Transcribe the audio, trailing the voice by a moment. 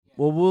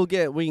Well,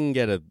 we can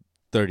get a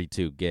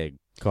 32 gig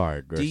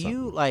card. Or Do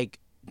something.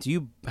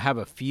 you have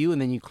a few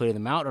and then you clear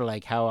them out, or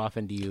how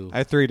often do you? I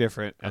have 3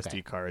 different Okay.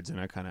 SD cards, and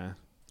I kind of.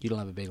 You don't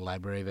have a big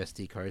library of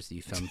SD cards that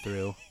you thumb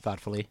through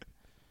thoughtfully.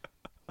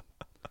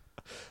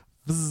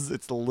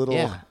 It's a little,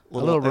 Yeah, a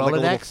little like a little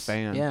Rolodex.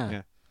 fan.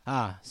 Yeah.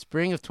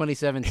 Spring of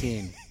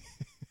 2017.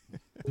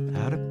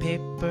 Out of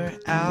paper,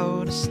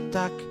 out of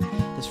stock.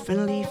 There's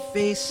friendly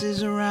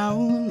faces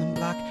around the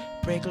block.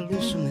 Break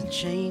loose from the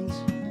chains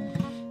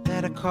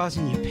that are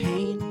causing you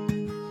pain.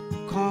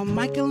 Call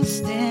Michael and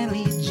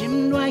Stanley,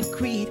 Jim Dwight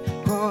Creed.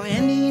 Call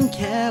Andy and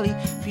Kelly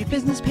for your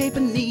business paper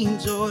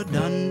needs. Or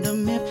Dunder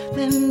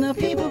Mifflin, the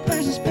people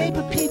versus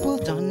paper people.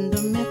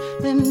 Dunder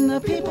Mifflin,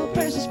 the people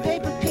versus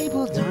paper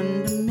people.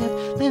 Dunder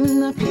Mifflin,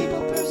 the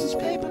people versus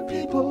paper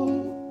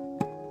people.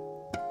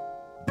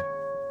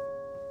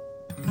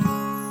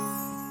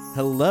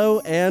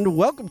 Hello and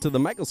welcome to the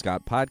Michael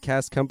Scott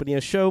Podcast Company,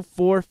 a show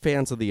for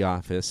fans of The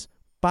Office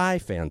by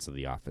fans of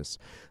The Office.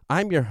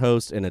 I'm your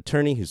host, an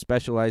attorney who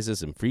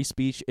specializes in free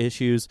speech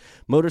issues,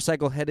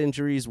 motorcycle head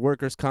injuries,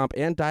 workers' comp,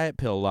 and diet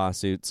pill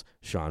lawsuits,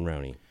 Sean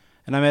Roney.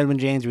 And I'm Edwin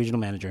James,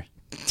 regional manager.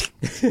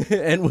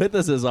 And with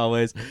us, as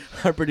always,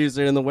 our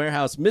producer in the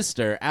warehouse,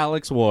 Mr.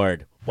 Alex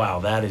Ward. Wow,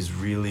 that is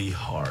really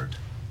hard.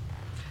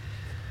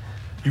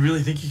 You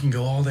really think you can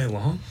go all day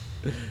long?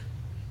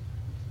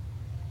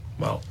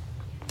 Well,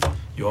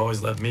 you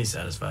always left me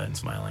satisfied and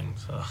smiling,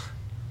 so...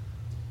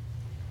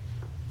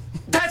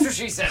 That's what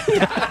she said.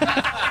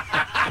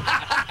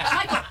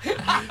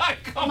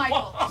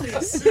 Michael,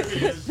 please.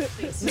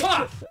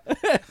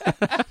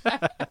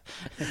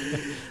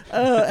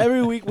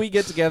 Every week we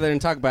get together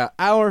and talk about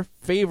our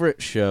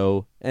favorite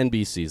show,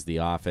 NBC's The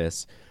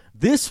Office.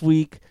 This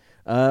week,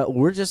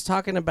 we're just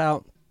talking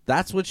about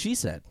That's What She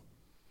Said.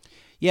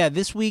 Yeah,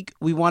 this week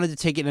we wanted to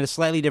take it in a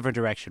slightly different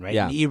direction, right?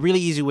 Yeah. A really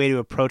easy way to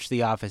approach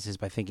The Office is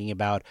by thinking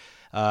about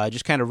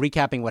just kind of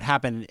recapping what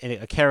happened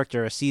in a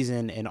character, a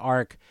season, an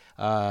arc,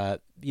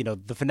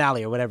 the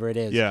finale or whatever it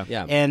is. Yeah.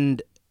 Yeah.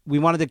 And we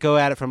wanted to go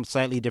at it from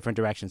slightly different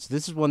directions. So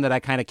this is one that I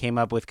kind of came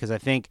up with because I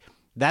think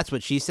That's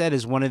What She Said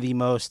is one of the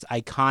most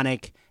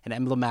iconic and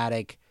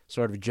emblematic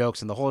sort of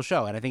jokes in the whole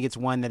show. And I think it's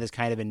one that has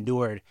kind of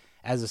endured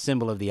as a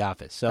symbol of The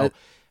Office. So,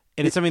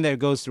 and it's something that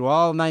goes through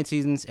all 9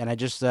 seasons. And I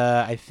just,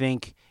 I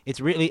think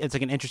it's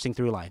like an interesting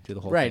through line through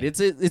the whole Right.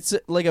 thing. It's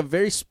like a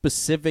very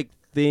specific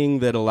thing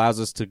that allows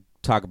us to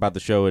talk about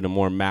the show in a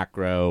more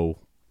macro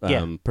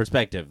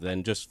perspective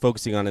than just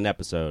focusing on an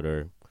episode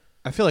or...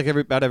 I feel like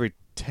about every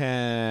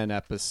 10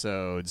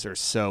 episodes or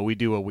so, we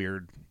do a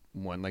weird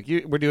one.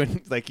 We're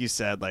doing, like you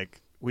said,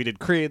 like we did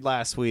Creed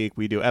last week.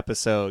 We do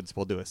episodes.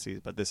 We'll do a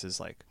season, but this is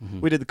like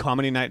we did the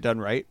Comedy Night Done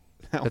Right.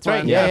 That's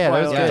right. Yeah, that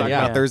was good. Talking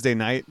Yeah. about Thursday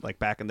night, like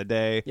back in the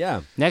day.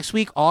 Yeah. Next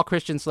week, all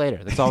Christian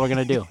Slater. That's all we're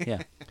going to do.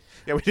 Yeah.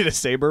 Yeah, we did a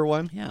Saber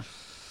one. Yeah.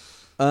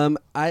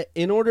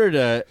 In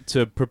order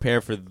to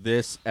prepare for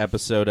this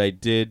episode, I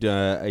did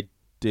a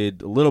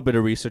little bit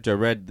of research. I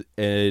read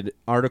an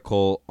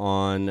article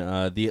on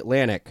The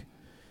Atlantic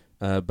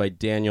by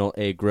Daniel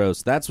A.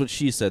 Gross. That's What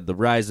She Said: The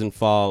Rise and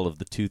Fall of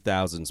the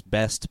 2000s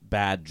Best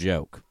Bad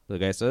Joke.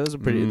 Okay, so this is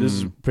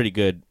a pretty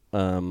good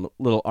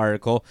little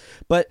article.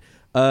 But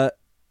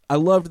I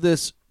loved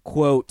this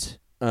quote.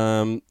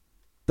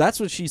 That's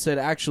What She Said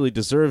actually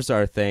deserves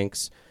our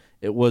thanks.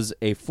 It was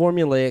a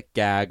formulaic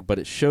gag, but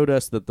it showed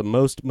us that the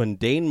most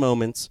mundane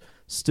moments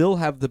still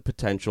have the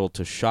potential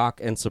to shock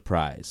and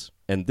surprise.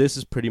 And this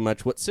is pretty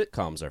much what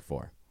sitcoms are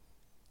for.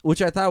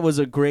 Which I thought was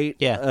a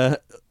great point,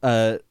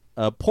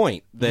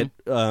 that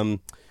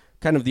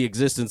kind of the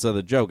existence of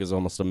the joke is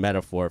almost a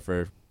metaphor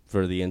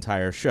for the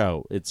entire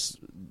show. It's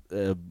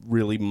a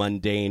really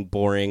mundane,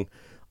 boring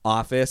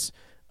office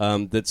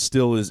that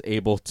still is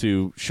able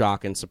to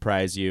shock and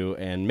surprise you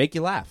and make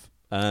you laugh.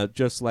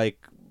 Just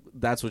like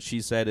That's What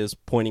She Said is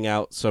pointing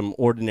out some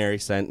ordinary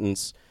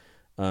sentence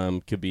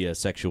could be a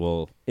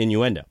sexual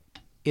innuendo.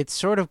 It's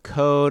sort of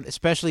code,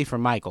 especially for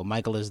Michael.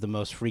 Michael is the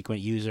most frequent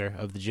user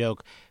of the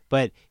joke,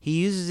 but he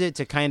uses it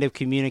to kind of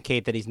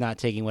communicate that he's not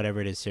taking whatever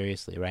it is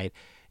seriously, right?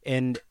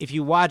 And if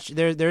you watch,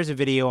 there's a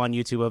video on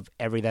YouTube of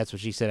every That's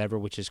What She Said ever,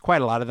 which is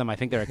quite a lot of them. I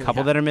think there are a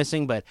couple that are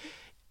missing, but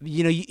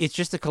it's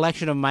just a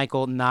collection of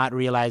Michael not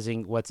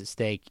realizing what's at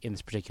stake in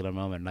this particular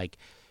moment, like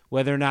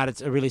whether or not it's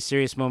a really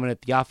serious moment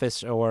at the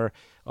office or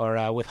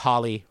with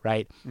Holly,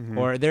 right? Mm-hmm.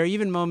 Or there are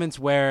even moments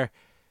where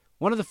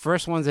one of the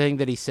first ones I think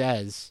that he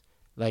says,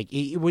 like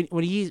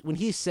when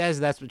he says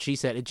That's What She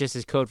Said, it just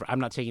is code for I'm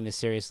not taking this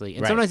seriously.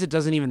 And sometimes it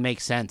doesn't even make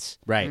sense.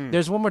 Right.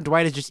 There's one where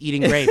Dwight is just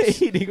eating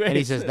grapes. And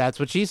he says, That's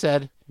what she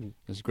said.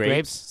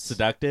 Grapes.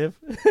 Seductive.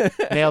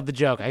 Nailed the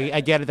joke.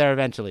 I get it there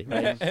eventually.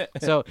 Right?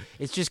 So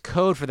it's just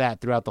code for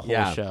that throughout the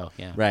whole show.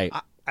 Yeah. Right.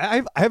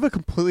 I have a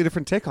completely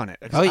different take on it.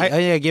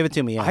 Yeah, give it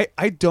to me. Yeah.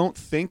 I don't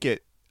think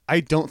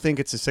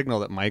it's a signal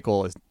that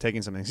Michael is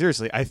taking something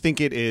seriously. I think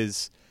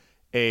it's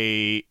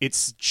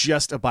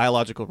just a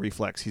biological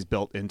reflex he's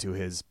built into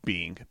his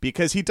being,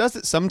 because he does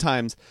it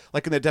sometimes,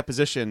 like in the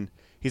deposition.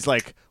 He's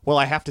like, well,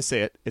 I have to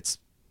say it.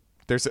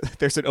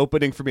 There's an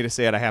opening for me to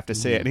say it. I have to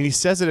say it. And he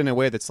says it in a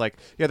way that's like,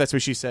 yeah, that's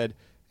what she said.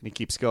 and he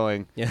keeps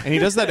going. Yeah. And he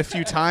does that a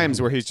few times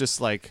where he's just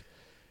like,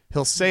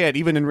 he'll say it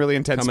even in really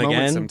intense Come moments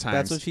again? sometimes.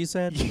 That's what she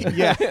said?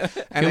 Yeah.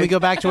 And Can we go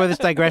back to where this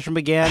digression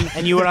began?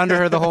 And you were under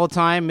her the whole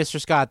time, Mr.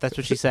 Scott. That's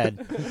what she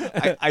said.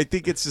 I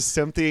think it's just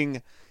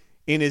something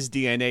in his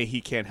DNA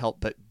he can't help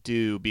but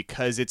do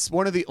because it's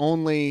one of the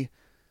only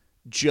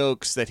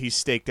jokes that he's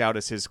staked out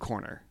as his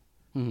corner.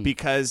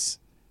 Because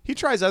he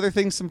tries other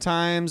things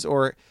sometimes,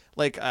 or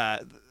like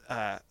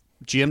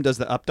Jim does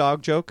the up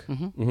dog joke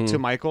to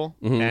Michael,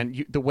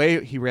 and the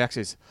way he reacts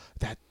is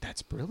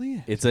that's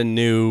brilliant. It's a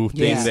new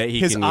thing Yeah. that he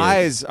His can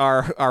eyes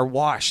are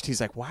washed.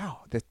 He's like, wow,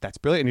 that's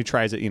brilliant, and he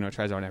tries it.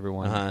 Tries it on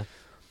everyone. use.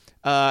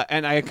 Uh-huh.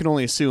 And I can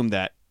only assume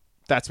that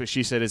that's what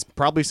she said is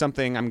probably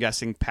something I'm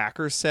guessing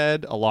Packer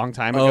said a long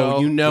time ago.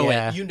 Oh, you know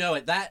Yeah. it. You know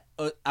it. That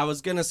I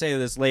was gonna say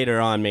this later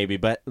on, maybe,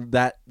 but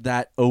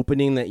that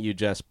opening that you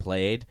just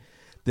played,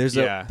 there's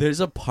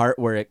a part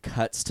where it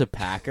cuts to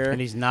Packer,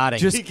 And he's nodding.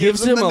 just He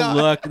gives gives him him the a nod.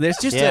 look. There's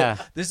just Yeah.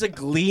 there's a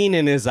gleam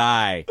in his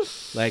eye,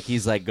 like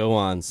he's like, "Go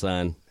on,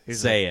 son,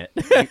 say it."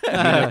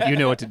 You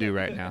know what to do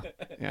right now.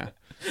 Yeah.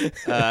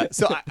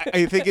 So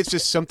I think it's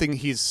just something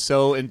he's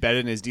so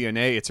embedded in his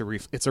DNA. It's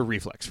a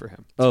reflex for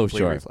him. It's a Oh, complete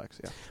sure. reflex.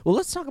 Yeah. Well,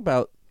 let's talk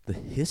about the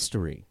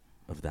history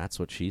of That's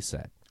What She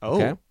Said.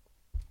 Oh. Okay?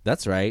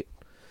 That's right.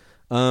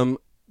 Going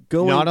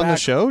Not on the back-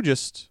 show.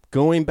 Just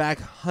Going back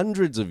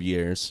hundreds of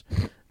years,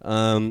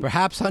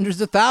 Perhaps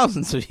hundreds of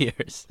thousands of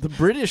years. the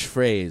British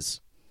phrase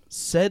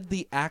 "said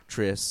the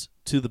actress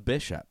to the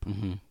bishop."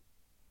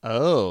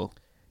 oh.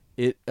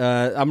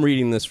 I'm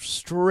reading this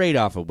straight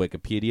off of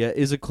Wikipedia,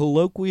 is a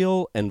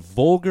colloquial and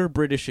vulgar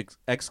British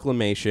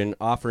exclamation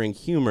offering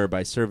humor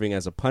by serving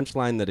as a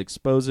punchline that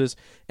exposes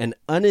an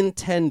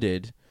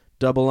unintended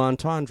double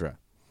entendre.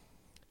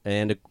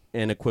 And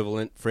an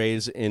equivalent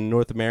phrase in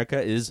North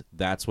America is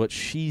 "that's what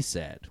she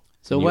said."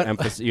 So And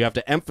what- you have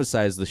to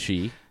emphasize the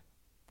she.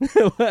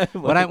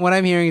 What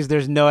I'm hearing is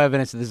there's no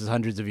evidence that this is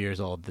hundreds of years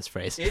old, this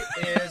phrase. It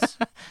is.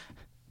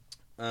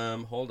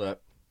 Hold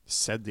up.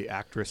 Said the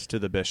actress to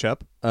the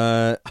bishop.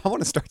 Uh, I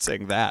want to start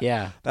saying that.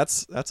 Yeah.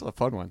 That's a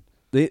fun one.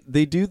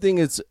 They do think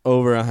it's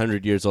over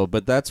 100 years old,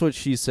 but That's What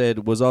She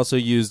Said was also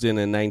used in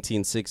a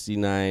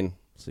 1969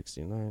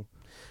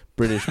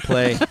 British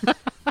play.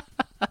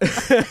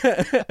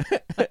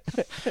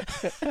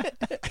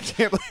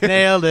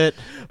 Nailed it.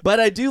 But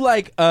I do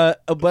like,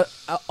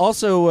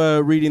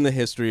 also reading the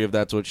history of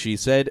That's What She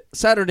Said.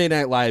 Saturday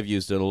Night Live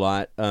used it a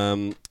lot.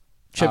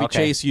 Chevy okay.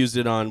 Chase used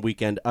it on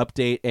Weekend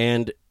Update,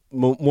 and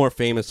more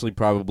famously,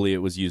 probably it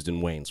was used in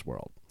Wayne's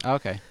World,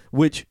 Okay.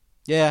 which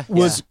Yeah.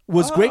 was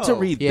great to Oh.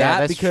 read Yeah, that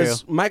that's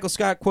because Michael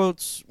Scott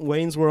quotes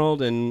Wayne's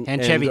World and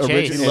Chevy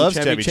Chase. and He loves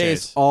Chevy Chevy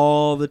Chase.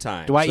 all the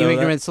time. Dwight, So you that-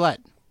 ignorant slut.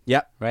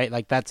 Yep. Right?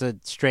 Like that's a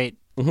straight,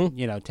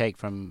 take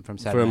from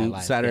Saturday Night From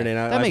Live. Saturday Yeah.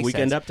 Night That Live makes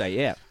Weekend sense. Update,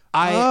 yeah.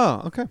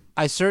 Oh, okay.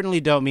 I certainly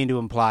don't mean to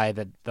imply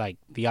that like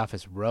The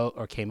Office wrote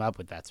or came up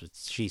with That's What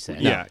She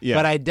Said. Yeah, yeah.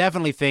 But I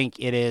definitely think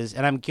it is,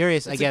 and I'm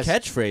curious. I It's guess a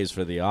catchphrase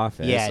for The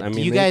Office. Yeah, I do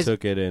mean, you they guys-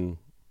 took it in.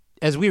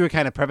 as we were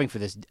kind of prepping for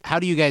this, how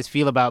do you guys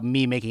feel about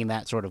me making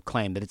that sort of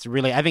claim? That it's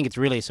really, I think it's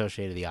really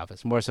associated to The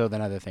Office more so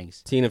than other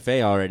things. Tina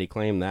Fey already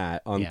claimed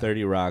that on Yeah.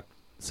 30 Rock.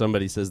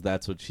 Somebody says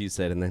That's What She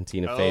Said, and then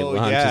Tina Fey Oh,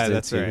 launches yeah, into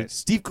that's right.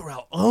 Steve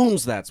Carell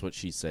owns That's What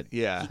She Said.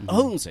 Yeah. He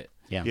owns it.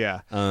 Yeah.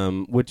 Yeah.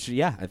 Which,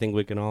 yeah, I think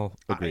we can all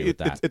agree with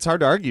that. It's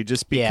hard to argue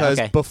just Yeah, because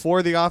okay.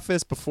 before The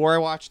Office, before I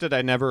watched it,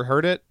 I never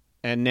heard it,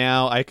 and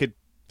now I could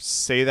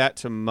say that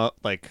to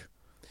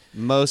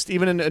most,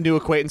 even a new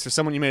acquaintance or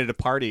someone you made at a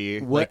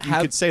party. What you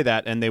could say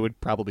that, and they would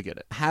probably get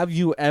it. Have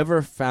you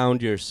ever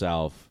found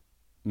yourself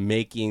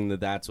making the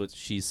That's What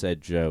She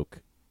Said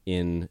joke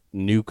in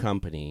new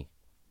company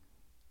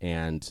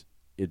and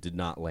it did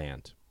not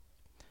land?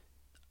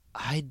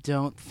 I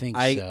don't think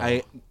so.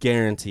 I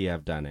guarantee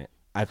I've done it.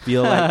 I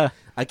feel like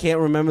I can't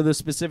remember the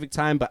specific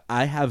time, but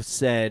I have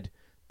said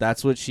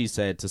That's What She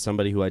Said to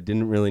somebody who I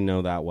didn't really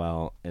know that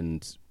well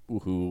and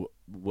who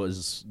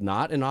was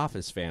not an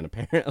Office fan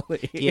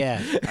apparently. Yeah.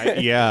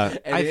 Yeah.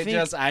 And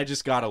I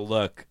just got a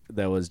look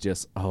that was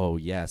just, oh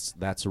yes,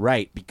 that's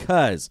right,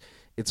 because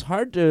it's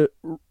hard to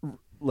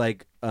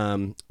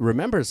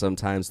remember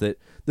sometimes that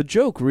the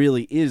joke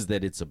really is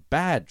that it's a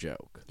bad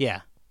joke.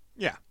 Yeah.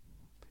 Yeah.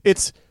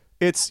 It's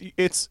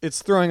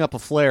throwing up a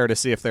flare to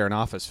see if they're an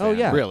Office fan. Oh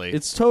yeah, really.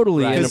 it's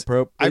totally Right. 'Cause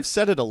inappropriate. I've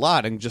said it a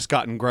lot and just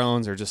gotten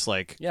groans or just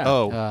like, Yeah.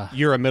 oh,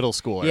 you're a middle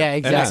schooler. Yeah,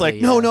 And it's exactly,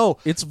 like, no, yeah. no,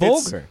 It's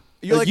vulgar.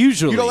 You're like,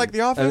 usually you don't like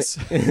The Office?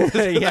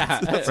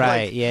 yeah,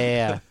 Right.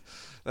 Yeah.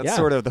 That's Yeah.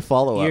 sort of the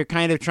follow up. You're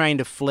kind of trying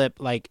to flip,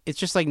 like, it's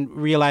just like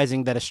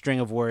realizing that a string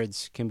of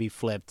words can be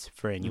flipped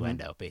for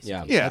innuendo, basically.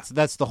 Yeah. Yeah.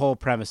 That's the whole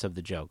premise of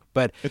the joke.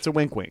 But It's a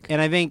wink, wink. and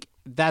I think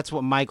that's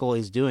what Michael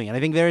is doing. And I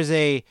think there's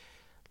a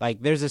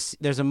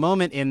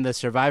moment in the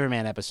Survivor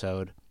Man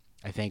episode,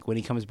 I think, when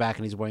he comes back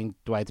and he's wearing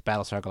Dwight's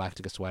Battlestar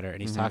Galactica sweater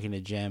and he's talking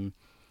to Jim. And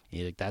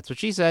he's like, "That's what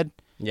she said."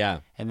 yeah.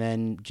 And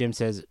then Jim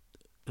says,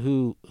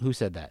 Who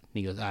said that? And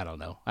he goes, I don't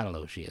know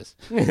who she is.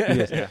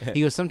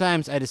 He goes,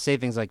 sometimes I just say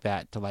things like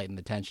that to lighten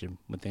the tension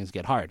when things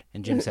get hard.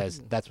 And Jim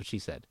says, that's what she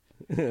said.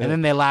 And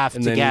then they laugh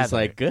And then together. he's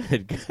like,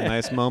 good.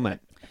 Nice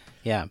moment.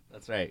 Yeah.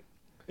 That's right.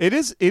 It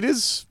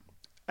is.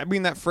 I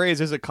mean, that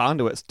phrase is a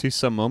conduit to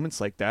some moments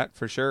like that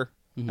for sure.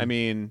 I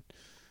mean,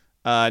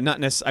 not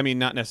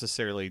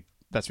necessarily.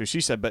 That's what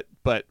she said,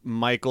 but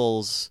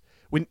Michael's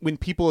when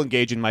people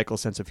engage in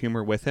Michael's sense of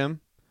humor with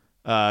him,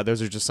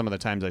 those are just some of the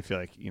times I feel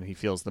like he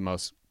feels the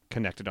most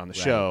connected on the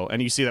show,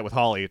 and you see that with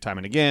Holly time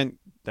and again.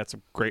 That's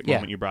a great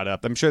moment you brought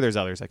up. I'm sure there's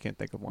others. I can't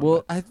think of one.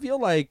 Well, I feel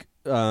like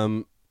if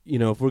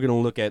we're gonna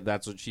look at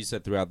That's What She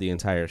Said throughout the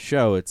entire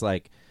show, it's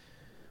like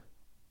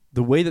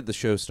the way that the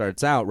show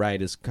starts out,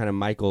 right, is kind of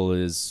Michael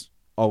is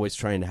always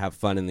trying to have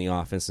fun in the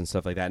office and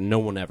stuff like that, and no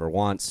one ever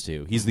wants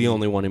to. He's the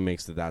only one who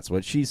makes the That's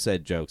What She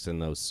Said jokes in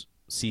those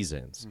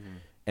seasons.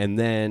 And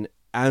then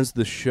as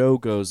the show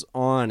goes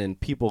on and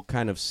people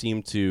kind of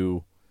seem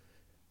to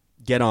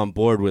get on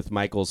board with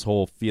Michael's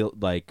whole feel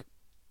like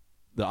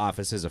the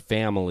office is a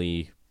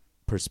family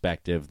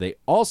perspective, they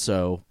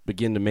also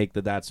begin to make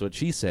the That's What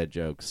She Said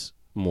jokes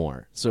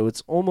more. So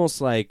it's almost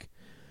like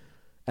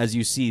as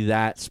you see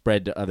that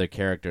spread to other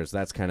characters,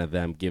 that's kind of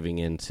them giving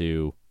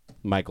into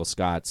Michael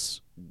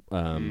Scott's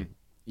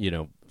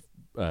view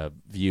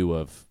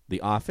of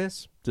The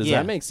Office. Does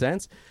that make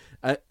sense?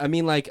 I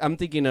mean, like, I'm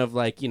thinking of,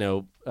 like,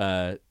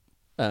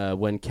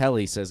 when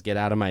Kelly says, "Get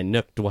out of my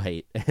nook,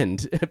 Dwight,"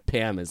 and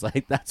Pam is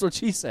like, "That's what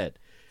she said."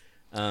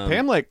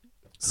 Pam,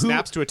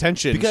 snaps to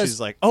attention. Because- She's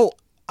like, oh,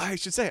 I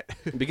should say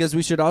it. Because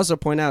we should also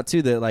point out,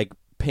 too, that, like,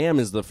 Pam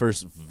is the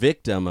first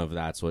victim of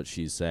That's What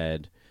She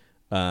Said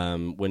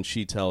when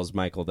she tells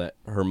Michael that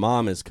her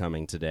mom is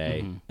coming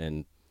today,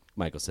 and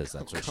Michael says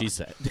that's what she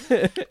said.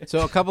 So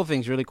a couple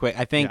things really quick.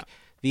 I think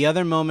the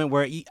other moment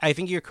where I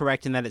think you're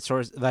correct in that it's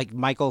sort of like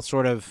Michael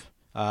sort of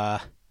I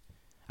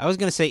was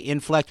going to say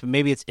inflect, but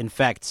maybe it's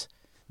infects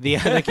the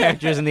other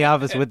characters in the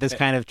office with this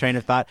kind of train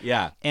of thought.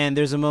 Yeah. And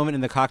there's a moment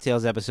in the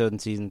Cocktails episode in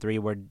season 3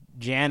 where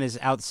Jan is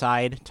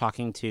outside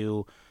talking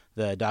to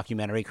the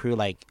documentary crew,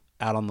 like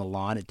out on the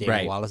lawn at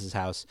David Wallace's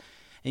house.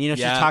 And,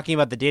 she's talking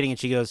about the dating, and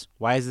she goes,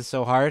 "Why is this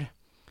so hard?"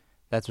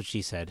 That's what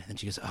she said. And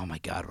she goes, "Oh, my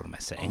God, what am I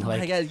saying?" Oh,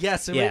 my God,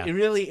 yes, it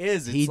really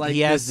is. It's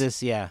he has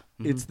this,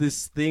 It's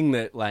this thing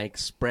that, like,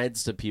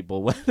 spreads to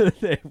people whether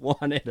they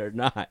want it or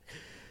not.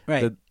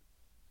 Right.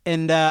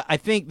 And I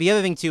think the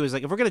other thing, too, is,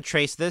 like, if we're going to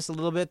trace this a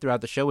little bit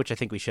throughout the show, which I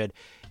think we should,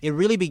 it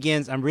really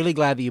begins, I'm really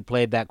glad that you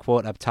played that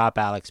quote up top,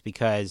 Alex,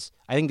 because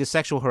I think the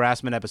sexual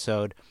harassment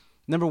episode,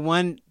 number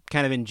one,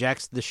 kind of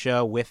injects the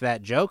show with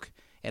that joke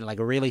and, like,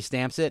 really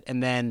stamps it.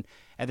 And then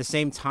at the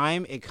same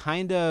time, it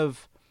kind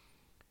of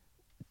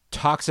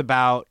talks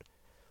about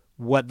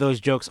what those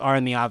jokes are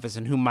in the office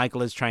and who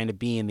Michael is trying to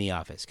be in the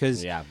office.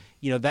 Because,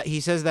 that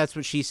he says that's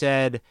what she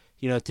said,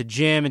 to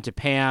Jim and to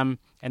Pam,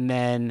 and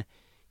then...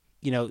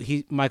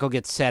 Michael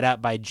gets set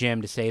up by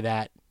Jim to say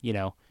that,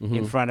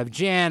 in front of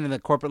Jan and the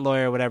corporate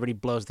lawyer or whatever, and he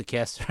blows the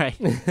kiss, right?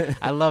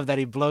 I love that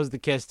he blows the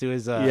kiss to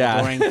his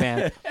adoring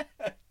fan.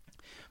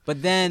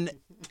 But then,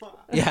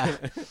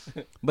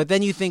 but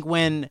then you think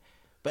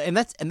and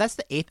that's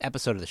the 8th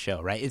episode of the show,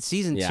 right? It's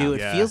season 2.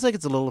 It feels like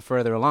it's a little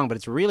further along, but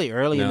it's really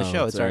early in the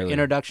show. It's our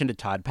introduction to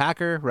Todd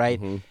Packer,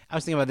 right? I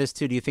was thinking about this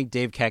too. Do you think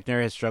Dave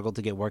Koechner has struggled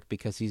to get work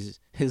because his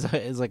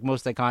like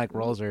most iconic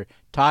roles are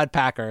Todd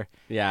Packer,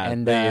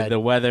 and the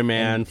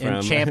weatherman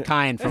and Champ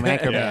Kind from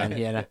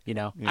Anchorman?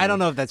 I don't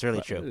know if that's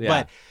really true,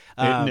 but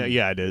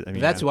it is. I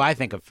mean, that's who I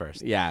think of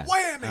first. Yeah,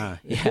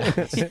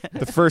 whammy.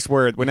 The first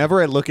word.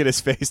 Whenever I look at his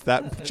face,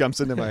 that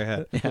jumps into my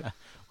head.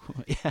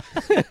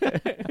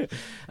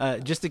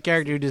 Just a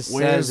character who just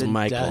Where's says and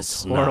Michael does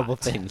Snot? horrible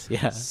things.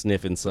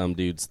 Sniffing some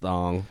dude's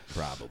thong,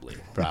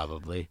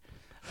 Probably.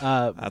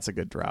 That's a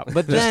good drop.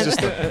 But then,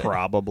 just a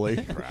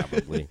probably.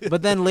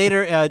 But then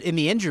later in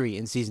the injury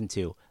in season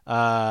 2,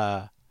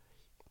 I'm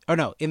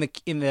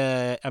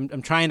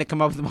trying to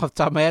come up with them off the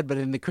top of my head, but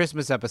in the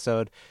Christmas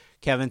episode,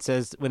 Kevin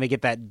says when they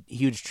get that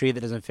huge tree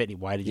that doesn't fit,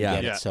 why did you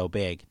get it so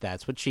big?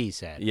 That's what she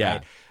said.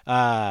 Yeah.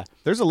 Right?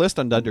 There's a list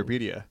on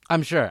Dunderpedia.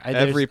 I'm sure.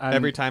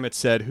 Every time it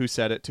said who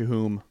said it to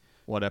whom,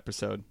 what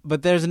episode.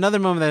 But there's another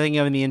moment I think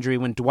of in the injury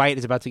when Dwight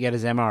is about to get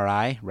his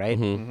MRI, right?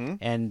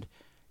 And,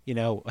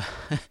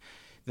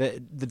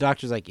 the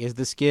doctor's like, "Is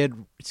the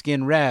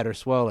skin red or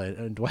swollen?"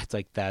 And Dwight's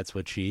like, "That's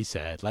what she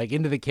said," like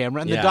into the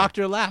camera, and the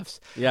doctor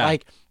laughs. Yeah.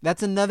 Like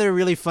that's another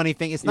really funny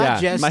thing. It's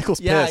not just Michael's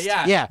pissed.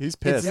 Yeah, he's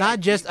pissed. It's not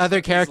just other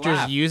characters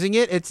laugh. using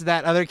it. It's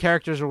that other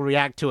characters will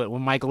react to it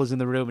when Michael is in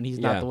the room and he's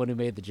not the one who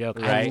made the joke.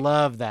 I Right.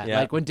 love that. Yeah.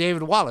 Like when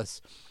David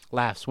Wallace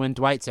laughs when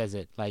Dwight says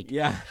it. Like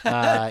Yeah.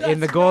 in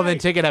the Golden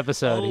Ticket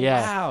episode. Oh,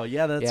 yeah. wow.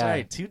 Yeah, that's Yeah.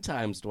 right. 2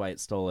 times Dwight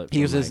stole it.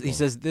 He from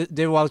says, Michael.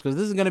 David Wallace goes,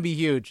 "This is going to be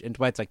huge," and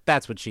Dwight's like,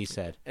 "That's what she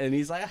said." And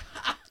he's like,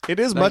 It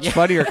is much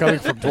funnier coming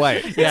from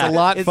Dwight. It's Yeah. a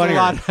lot It's funnier. a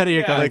lot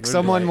funnier coming Like from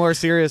someone Dwight. more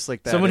serious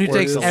like that. Someone who It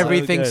takes works.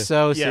 everything good.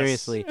 so Yes.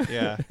 seriously.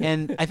 Yeah.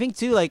 And I think,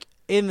 too, like,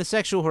 in the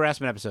sexual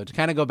harassment episode, to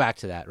kind of go back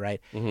to that,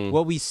 right,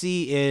 what we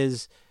see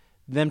is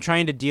them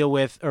trying to deal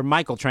with, or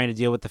Michael trying to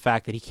deal with the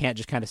fact that he can't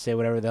just kind of say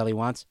whatever the hell he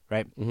wants,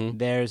 right?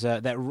 There's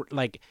that,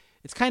 like,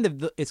 it's kind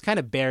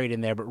of buried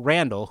in there. But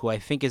Randall, who I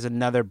think is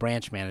another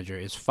branch manager,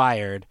 is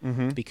fired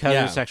because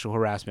Yeah. of sexual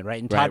harassment,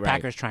 right? And Right, Todd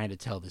Packer's trying to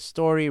tell the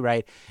story,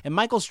 right? And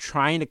Michael's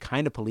trying to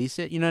kind of police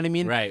it. You know what I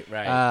mean? Right,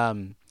 right.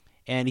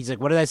 And he's like,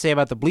 "What did I say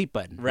about the bleep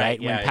button?"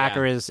 Right, yeah, when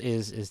Packer yeah.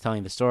 is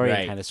telling the story and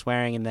Right. kind of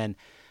swearing, and then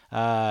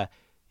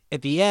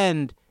at the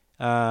end,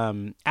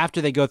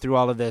 after they go through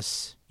all of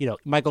this,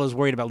 Michael is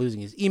worried about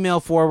losing his email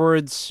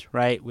forwards,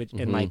 right?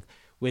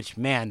 Which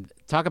man,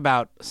 talk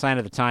about sign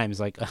of the times,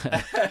 like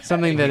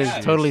something that is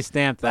totally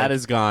stamped. That like,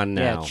 is gone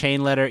now. Yeah,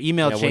 chain letter,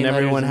 email Yeah, chain when letters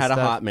everyone and had a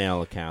stuff.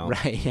 Hotmail account.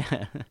 Right.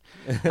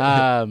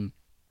 Yeah.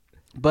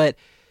 But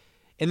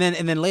and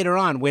then later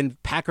on, when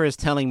Packer is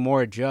telling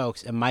more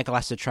jokes and Michael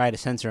has to try to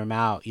censor him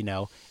out,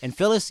 and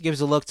Phyllis gives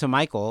a look to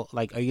Michael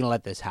like, "Are you gonna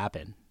let this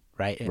happen?"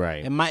 Right.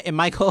 Right. And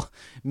Michael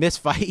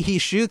misfight. He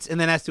shoots and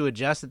then has to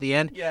adjust at the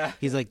end. Yeah.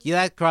 He's like, "Yeah,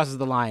 that crosses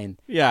the line."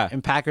 Yeah.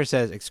 And Packer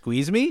says,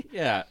 "Excuse me."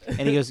 Yeah.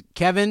 And he goes,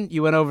 "Kevin,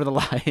 you went over the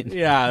line."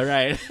 Yeah,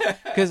 right.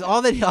 Because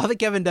all that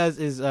Kevin does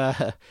is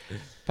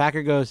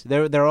Packer goes, they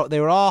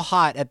were all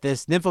hot at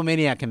this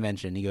nymphomaniac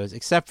convention. He goes,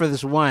 except for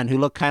this one who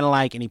looked kind of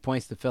like, and he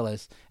points to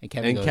Phyllis, and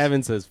Kevin goes,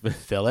 Kevin says,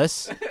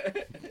 Phyllis.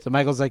 So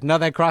Michael's like, "No,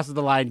 that crosses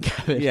the line,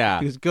 Kevin." Yeah.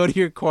 He goes, "Go to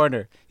your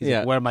corner." He's Yeah.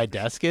 like, "Where my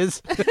desk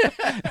is."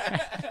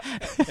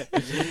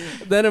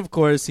 then of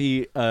course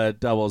he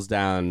doubles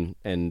down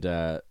and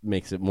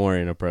makes it more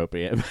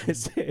inappropriate by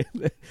saying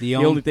that the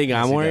only thing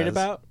I'm he worried does.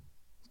 about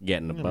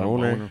getting a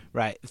boner.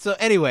 Right. So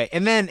anyway,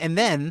 and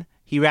then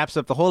he wraps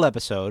up the whole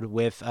episode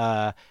with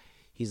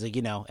he's like,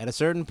 at a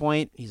certain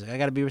point, he's like, "I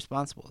got to be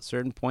responsible. At a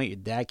certain point, your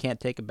dad can't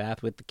take a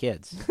bath with the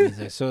kids." He's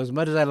like, "So as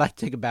much as I'd like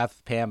to take a bath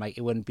with Pam,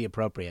 it wouldn't be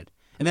appropriate."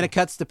 And then it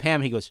cuts to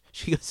Pam.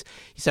 He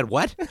said,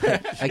 "What?"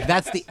 Like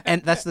that's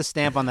the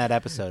stamp on that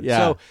episode. Yeah.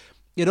 So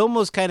it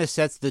almost kind of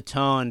sets the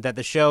tone that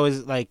the show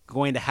is like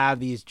going to have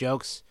these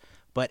jokes,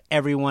 but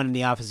everyone in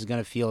the office is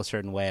going to feel a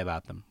certain way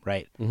about them,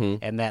 right? Mm-hmm.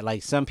 And that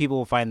like some people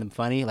will find them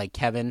funny, like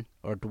Kevin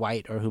or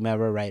Dwight or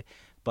whomever, right?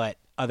 But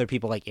other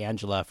people like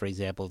Angela, for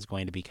example, is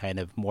going to be kind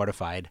of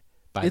mortified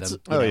by them.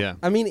 Yeah.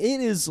 I mean, it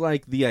is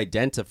like the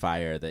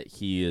identifier that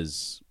he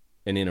is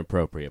an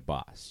inappropriate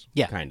boss.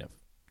 Yeah. Kind of.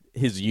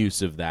 His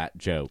use of that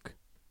joke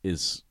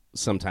is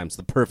sometimes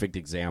the perfect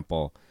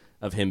example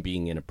of him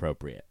being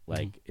inappropriate.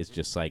 Like, it's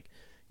just like,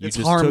 you It's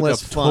just harmless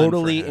took a fun for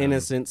totally him.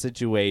 innocent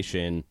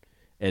situation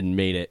and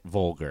made it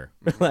vulgar.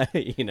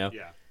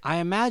 Yeah. I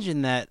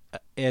imagine that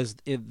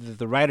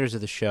the writers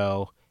of the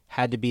show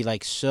had to be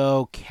like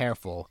so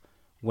careful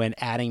when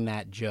adding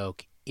that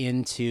joke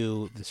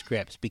into the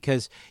scripts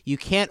because you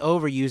can't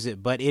overuse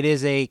it, but it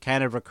is a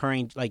kind of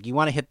recurring, like you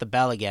want to hit the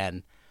bell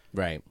again.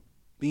 Right.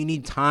 But you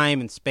need time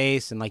and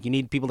space and like you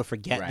need people to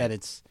forget Right. that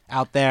it's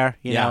out there,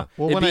 you know?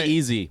 Well, It'd when be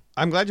easy.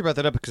 I'm glad you brought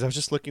that up because I was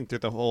just looking through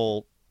the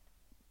whole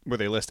where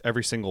they list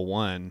every single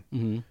one.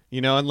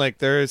 Mm-hmm. And like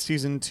there's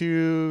season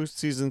 2,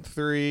 season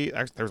 3.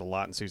 Actually, there's a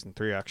lot in season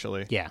 3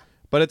 actually. Yeah.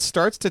 But it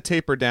starts to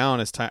taper down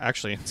as time.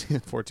 Actually, in season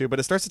 4 too. But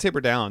it starts to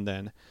taper down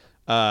then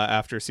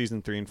after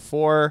season 3 and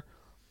 4.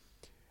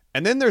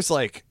 And then there's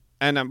like,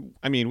 and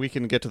I mean, we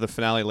can get to the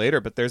finale later,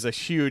 but there's a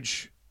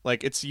huge.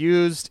 Like, it's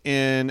used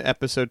in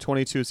episode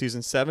 22 of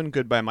season 7,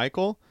 Goodbye,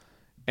 Michael.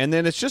 And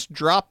then it's just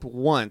dropped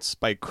once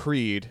by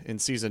Creed in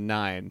season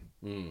 9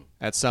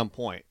 at some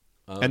point.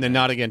 And then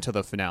not again till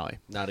the finale.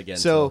 Not again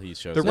So until he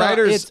shows the up.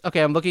 writers... It's,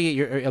 okay, I'm looking at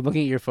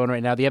your phone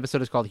right now. The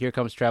episode is called Here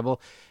Comes Treble.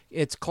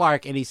 It's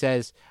Clark, and he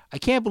says, "I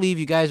can't believe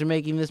you guys are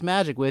making this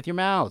magic with your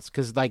mouths."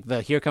 Because, like,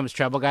 the Here Comes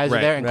Treble guys are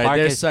Right, there, and right, Clark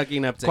they're is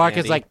sucking up to Clark is,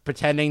 Andy. like,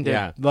 pretending to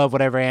Yeah. love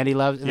whatever Andy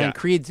loves. And Yeah. then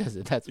Creed says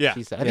it. That's what Yeah.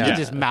 she said. I think Yeah.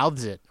 he just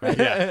mouths it,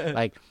 right?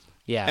 Like,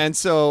 yeah. And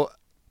so,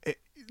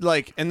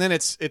 and then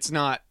it's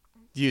not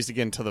used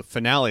again till the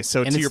finale.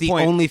 So And to it's your the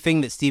point... only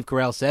thing that Steve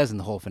Carell says in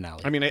the whole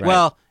finale. I mean,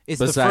 well, it's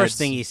the Besides- first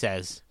thing he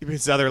says.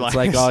 His other It's lines.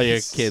 like all your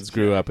kids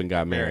grew up and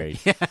got married.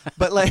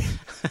 But like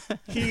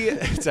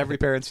it's every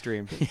parent's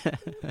dream.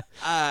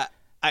 I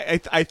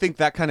think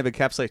that kind of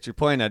encapsulates your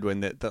point,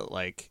 Edwin, that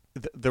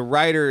the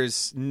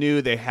writers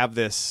knew they have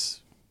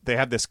this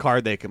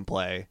card they can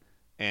play,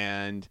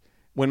 and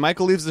when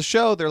Michael leaves the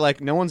show, they're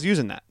like, no one's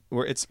using that.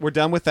 We're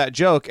done with that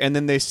joke, and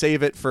then they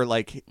save it for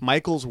like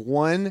Michael's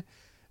one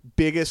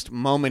biggest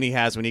moment he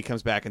has when he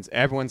comes back, and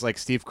everyone's like,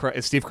 Steve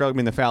Carell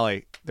in the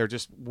finale. They're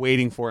just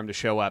waiting for him to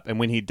show up, and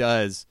when he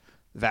does,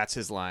 that's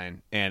his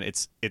line, and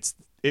it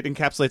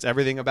encapsulates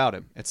everything about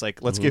him. It's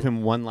like, let's give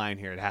him one line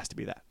here. It has to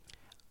be that.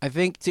 I'm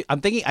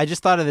thinking. I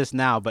just thought of this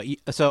now, but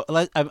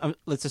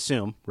let's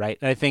assume, right?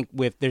 And I think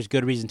there's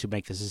good reason to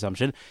make this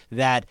assumption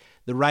that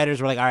the writers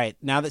were like, all right,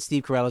 now that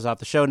Steve Carell is off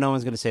the show, no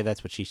one's going to say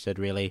that's what she said.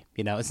 Really,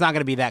 it's not going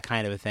to be that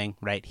kind of a thing,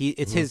 right?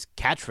 It's his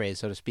catchphrase,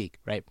 so to speak,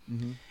 right?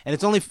 Mm-hmm. And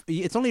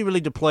it's only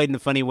really deployed in a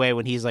funny way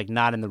when he's like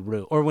not in the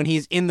room, or when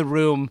he's in the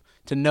room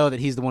to know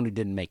that he's the one who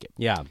didn't make it.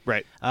 Yeah.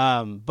 Right.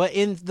 But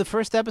in the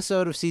first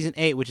episode of season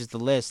 8, which is the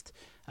list,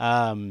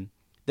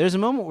 there's a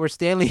moment where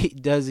Stanley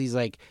does. He's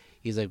like,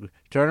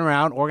 turn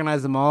around,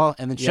 organize them all,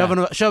 and then shove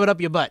it up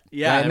your butt.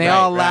 Yeah, right? And they right,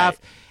 all right. laugh.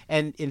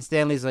 And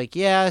Stanley's like,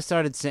 yeah, I just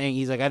started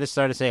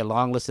saying a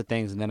long list of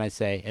things, and then I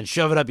say, and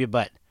shove it up your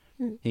butt.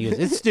 He goes,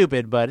 "It's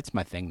stupid, but it's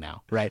my thing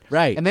now." Right.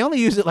 Right. And they only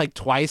use it like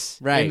twice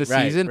in the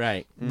season.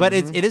 Right. But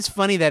it is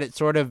funny that it's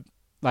sort of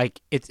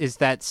like it's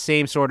that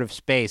same sort of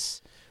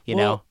space, you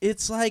know.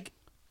 It's like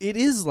it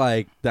is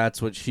like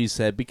that's what she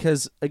said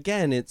because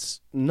again,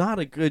 it's not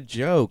a good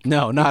joke.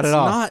 No, not at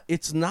all.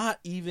 It's not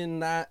even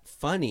that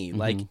funny.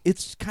 Like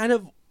it's kind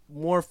of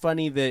more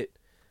funny that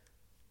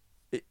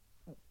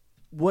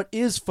what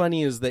is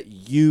funny is that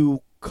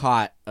you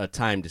caught a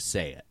time to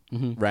say it.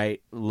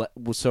 Right,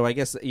 so I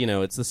guess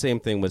it's the same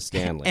thing with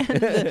Stanley.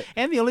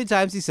 And the only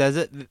times he says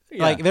it,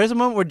 like there's a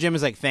moment where Jim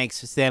is like,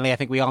 "Thanks, Stanley. I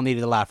think we all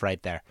needed a laugh right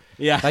there."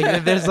 Yeah,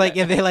 like there's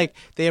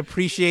they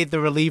appreciate the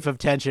relief of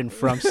tension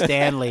from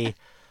Stanley,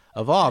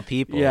 of all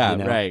people. Yeah, you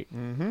know? right.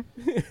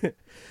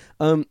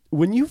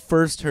 When you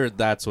first heard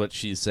that's what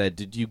she said,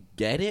 did you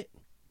get it?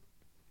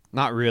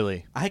 Not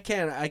really.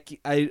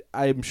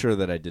 I'm sure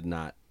that I did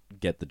not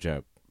get the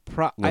joke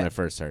when I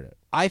first heard it.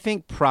 I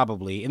think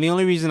probably, and the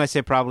only reason I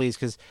say probably is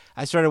because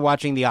I started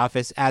watching The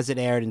Office as it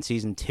aired in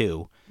season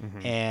 2,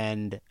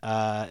 and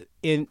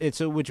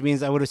which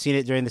means I would have seen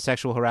it during the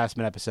sexual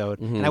harassment episode,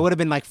 and I would have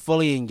been like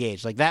fully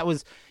engaged. Like that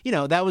was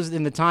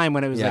in the time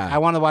when it was like I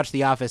want to watch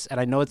The Office, and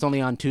I know it's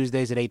only on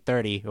Tuesdays at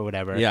 8:30 or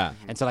whatever. Yeah,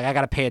 and so like I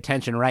got to pay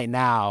attention right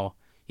now.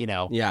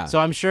 Yeah. So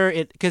I'm sure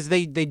because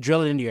they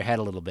drill it into your head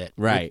a little bit,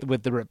 right,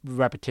 with the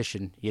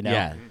repetition.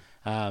 Yeah.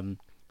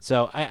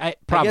 So I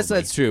guess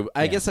that's true.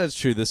 I guess that's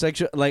true. The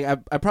sexual, like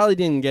I probably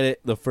didn't get it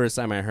the first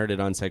time I heard it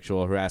on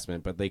sexual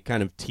harassment, but they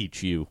kind of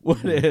teach you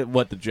what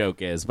the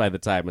joke is by the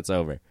time it's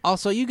over.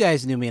 Also, you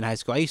guys knew me in high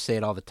school. I used to say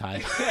it all the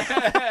time.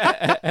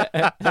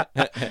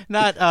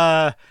 not,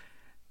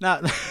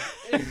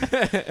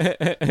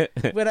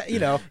 but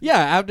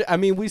Yeah, I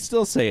mean, we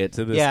still say it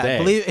to this day.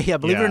 Believe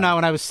it or not,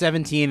 when I was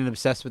 17 and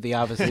obsessed with The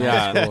Office in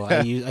high school,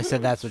 I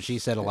said that's what she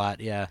said a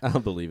lot. Yeah,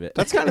 I'll believe it.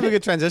 That's kind of a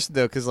good transition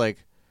though, because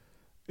like.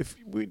 If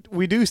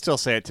we do still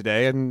say it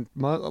today, and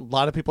a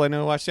lot of people I know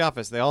who watch The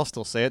Office, they all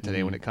still say it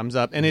today when it comes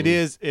up. And it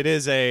is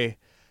a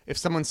if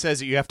someone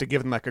says it, you have to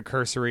give them like a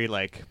cursory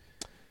like.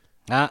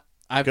 I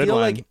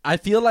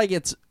feel like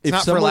it's if not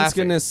for someone's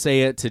laughing. gonna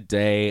say it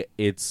today,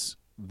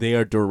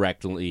 they're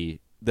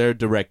directly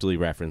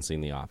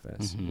referencing The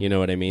Office. You know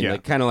what I mean? Yeah.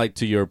 Like kind of like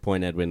to your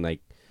point, Edwin. Like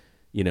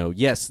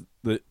yes,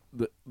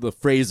 the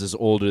phrase is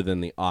older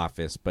than The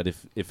Office, but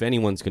if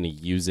anyone's going to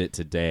use it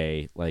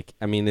today, like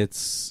I mean,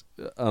 it's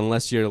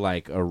unless you're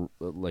like a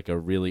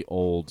really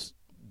old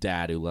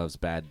dad who loves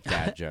bad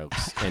dad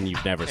jokes and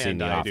you've never seen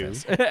The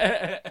Office.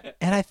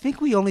 And I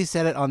think we only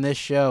said it on this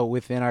show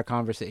within our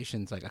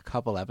conversations, like a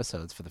couple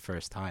episodes for the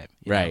first time.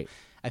 You Right. know?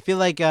 I feel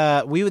like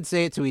we would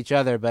say it to each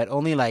other, but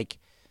only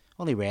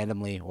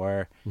randomly,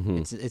 or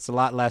it's a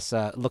lot less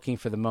looking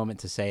for the moment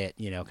to say it,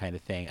 kind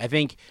of thing. I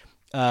think.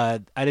 I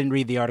didn't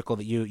read the article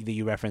that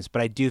you referenced,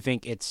 but I do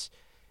think it's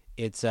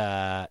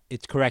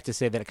correct to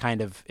say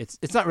that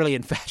it's not really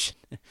in fashion.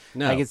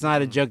 No. Like it's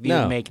not a joke that you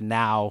would make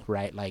now,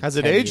 right? Like Has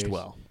it 10 aged years.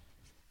 well?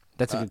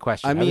 That's a good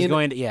question. I I was mean,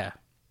 going to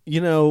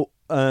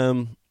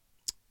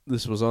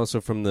this was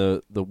also from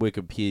the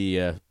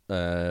Wikipedia.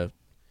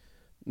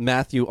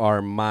 Matthew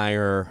R.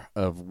 Meyer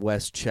of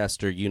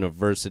Westchester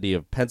University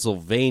of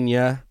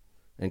Pennsylvania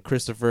and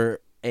Christopher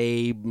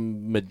A.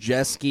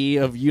 Majeski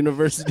of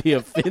University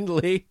of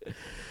Findlay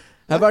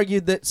have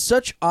argued that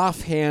such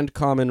offhand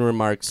common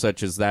remarks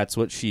such as "that's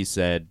what she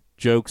said"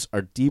 jokes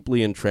are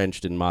deeply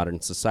entrenched in modern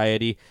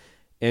society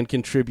and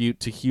contribute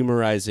to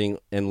humorizing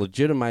and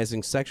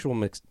legitimizing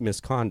sexual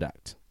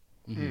misconduct,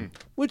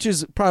 which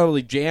is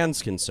probably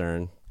Jan's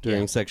concern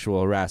during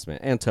sexual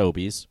harassment, and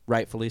Toby's,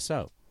 rightfully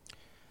so.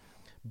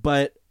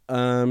 But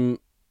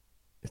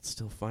it's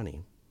still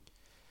funny.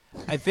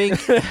 I think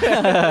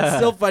It's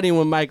still funny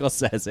when Michael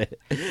says it.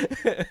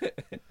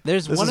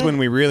 there's This one. is when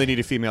we really need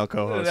a female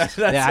co-host.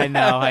 Yeah, I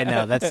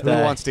know. That's Who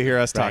wants to hear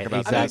us talk right,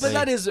 about exactly. this? But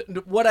that is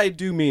what I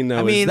do mean, though.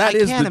 I mean, is that I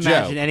is can't the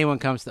imagine joke. anyone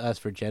comes to us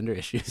for gender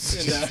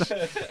issues.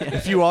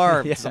 If you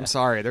are, Yeah. I'm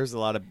sorry. There's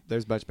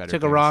much better. Took a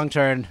things. wrong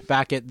turn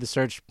back at the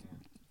search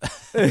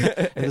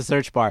at the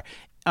search bar.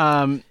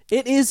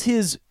 It is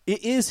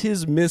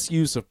his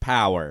misuse of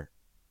power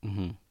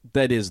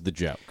that is the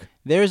joke.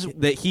 There's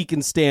That he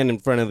can stand in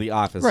front of the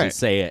office and Right.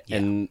 say it,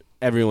 and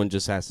everyone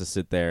just has to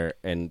sit there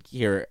and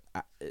hear,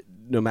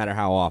 no matter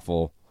how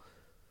awful,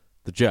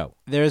 the joke.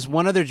 There's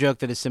one other joke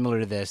that is similar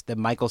to this that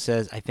Michael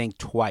says, I think,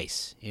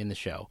 twice in the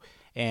show.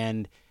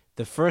 And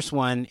the first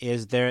one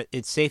is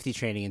it's safety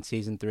training in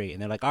season 3.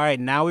 And they're like, all right,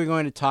 now we're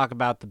going to talk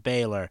about the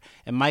Baylor.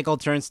 And Michael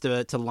turns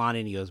to Lonnie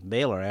and he goes,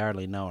 Baylor, I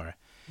hardly know her.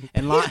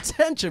 And Pay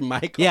attention,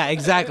 Michael. yeah,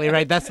 exactly,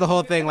 right. That's the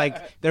whole thing.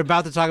 Like, they're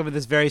about to talk about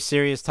this very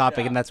serious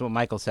topic, and that's what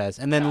Michael says.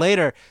 And then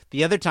later,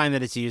 the other time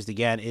that it's used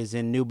again is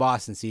in New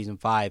Boss in season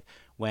 5,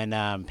 when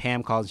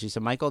Pam calls and she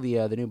said, Michael,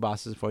 the new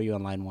boss is for you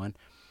on line 1,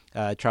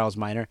 Charles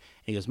Minor. And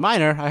he goes,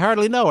 Minor? I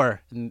hardly know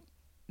her. And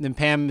then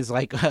Pam is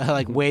like,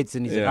 waits,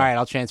 and he's like, all right,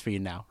 I'll transfer you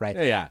now, right?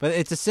 Yeah. But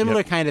it's a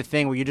similar kind of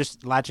thing where you're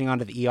just latching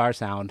onto the ER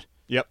sound,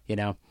 Yep. you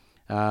know?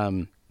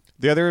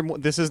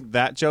 This is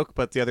that joke,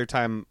 but the other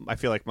time I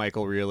feel like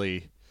Michael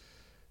really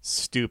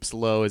stoops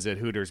low is at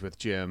Hooters with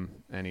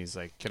Jim, and he's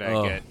like, "Can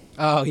I get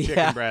Oh chicken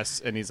yeah.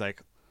 breasts?" And he's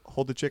like,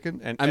 "Hold the chicken."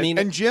 And I mean-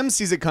 and Jim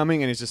sees it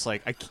coming, and he's just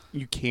like,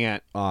 "You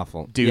can't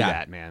Awful. do Yeah.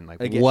 that, man.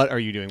 Like, Again- what are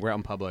you doing? We're out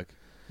in public."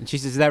 And she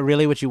says, "Is that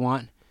really what you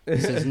want?" He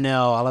says,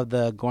 "No, I'll have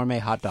the gourmet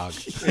hot dog."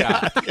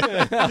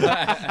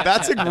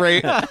 That's a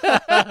great,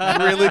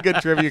 really good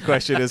trivia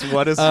question. Is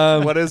what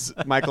does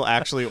Michael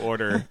actually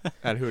order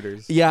at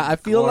Hooters? Yeah, I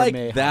feel Gourmet like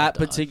hot that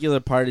dog. particular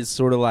part is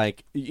sort of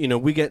like,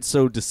 we get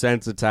so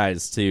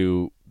desensitized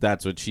to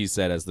that's what she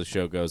said as the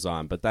show goes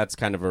on, but that's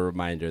kind of a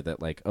reminder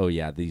that like, oh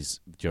yeah, these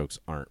jokes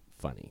aren't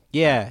funny.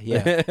 Yeah,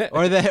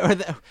 or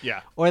that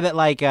Yeah. or that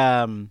like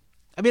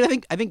I mean,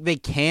 I think they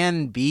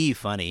can be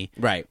funny,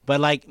 Right. but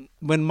like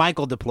when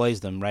Michael deploys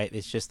them, right?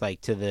 It's just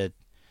like to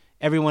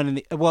everyone in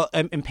the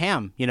and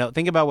Pam.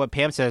 Think about what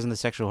Pam says in the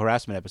sexual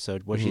harassment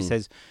episode, where she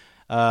says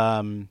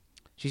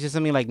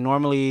something like,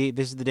 "Normally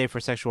this is the day for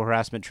sexual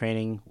harassment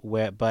training,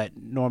 but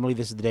normally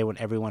this is the day when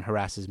everyone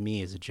harasses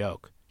me as a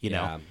joke."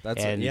 Yeah,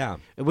 that's and, yeah.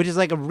 which is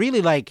like a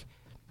really like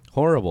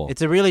Horrible.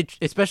 it's a really,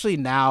 especially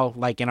now,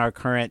 like in our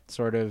current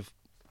sort of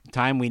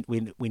time, we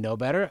know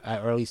better,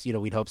 or at least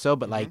we'd hope so.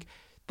 But like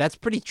that's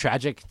pretty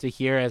tragic to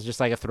hear as just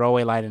like a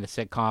throwaway line in a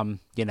sitcom,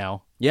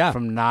 Yeah.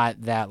 from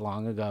not that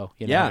long ago.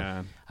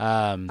 Yeah.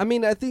 Yeah. I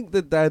mean, I think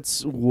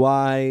that's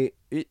why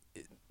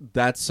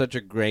that's such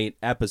a great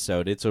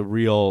episode. It's a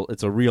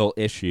real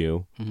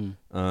issue.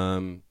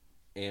 And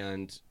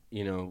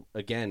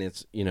again,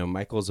 it's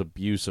Michael's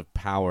abuse of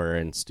power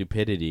and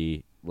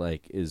stupidity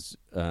is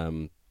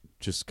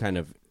just kind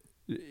of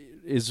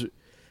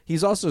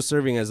he's also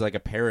serving as like a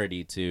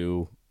parody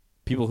to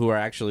people who are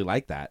actually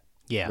like that.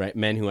 Yeah. Right,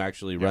 men who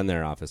actually run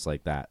their office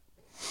like that.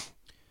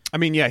 I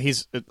mean, yeah,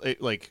 he's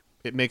like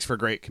it makes for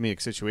great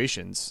comedic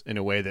situations in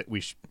a way that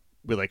we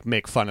like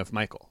make fun of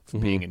Michael for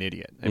being an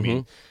idiot. I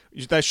mean,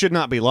 that should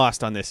not be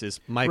lost on this. Is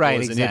Michael Right,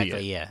 is exactly, an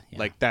idiot? yeah.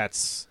 Like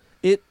that's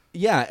It.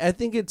 Yeah, I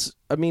think it's.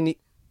 I mean,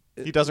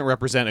 he doesn't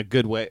represent a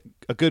good way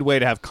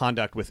to have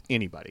conduct with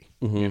anybody.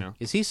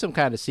 Is he some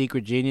kind of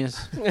secret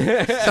genius?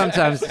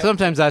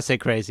 Sometimes I say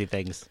crazy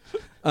things.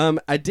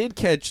 I did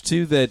catch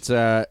too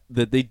that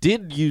that they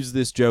did use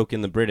this joke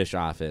in the British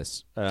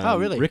Office. Oh,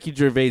 really? Ricky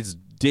Gervais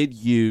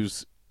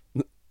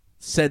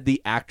said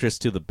the actress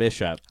to the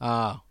bishop.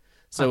 Oh,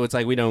 So it's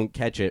like we don't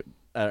catch it.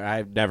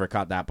 I've never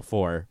caught that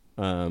before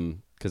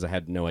because I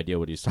had no idea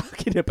what he was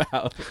talking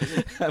about.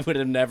 I would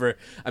have never.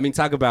 I mean,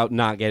 talk about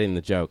not getting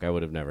the joke. I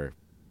would have never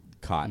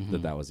caught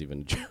that was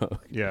even a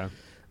joke. Yeah.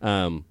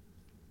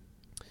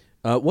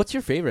 What's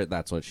your favorite?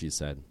 That's what she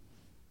said.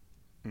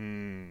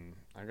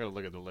 I gotta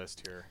look at the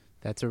list here.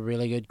 that's a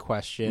really good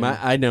question.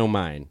 I know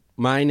mine.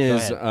 Mine Go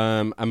is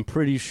ahead. I'm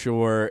pretty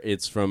sure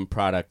it's from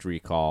Product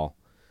Recall,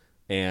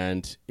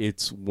 and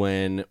it's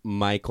when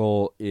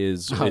Michael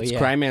is Oh, it's yeah.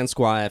 Crime Man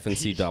Squaw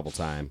FNC Double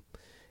Time,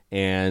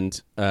 and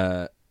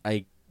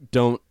I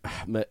don't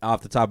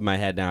off the top of my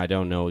head now I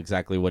don't know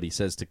exactly what he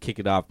says to kick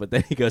it off, but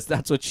then he goes,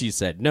 "That's what she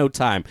said, no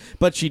time,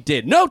 but she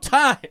did, no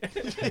time."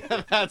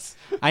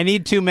 I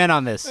need 2 men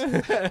on this.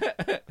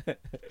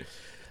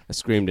 I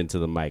screamed into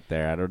the mic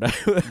there. I don't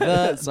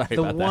know. Sorry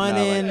The about one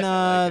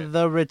that. in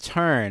The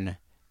Return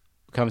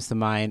comes to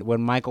mind when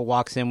Michael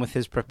walks in with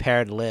his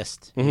prepared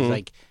list. He's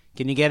like,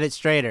 "Can you get it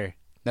straighter?"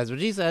 That's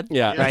what she said.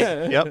 Yeah.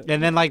 Right. Yep.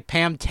 And then like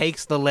Pam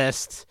takes the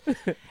list,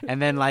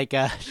 and then like,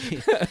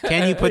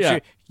 can you put Yeah.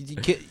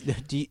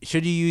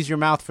 should you use your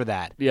mouth for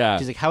that? Yeah.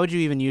 She's like, how would you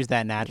even use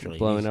that naturally?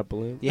 Blowing up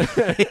balloon. Yeah.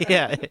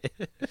 Yeah.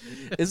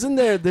 Aren't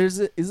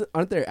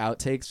there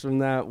outtakes from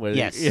that? Where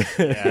Yes.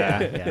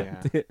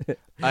 Yeah.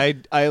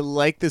 I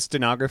like the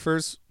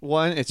stenographer's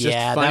one. It's just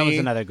Yeah, that funny was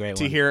another great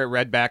to one. hear it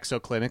read back so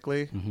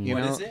clinically. You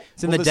What know, is it?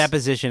 It's in the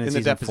deposition in the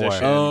season 4.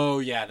 deposition. Oh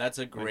yeah, that's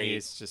a When great,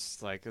 It's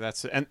just like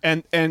that's and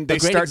they a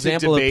great start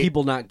example to debate. of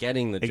people not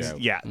getting the joke.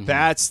 Yeah,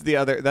 that's the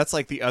other. That's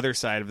like the other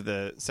side of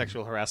the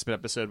sexual harassment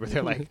episode where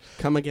they're like,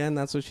 Come again?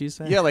 That's what she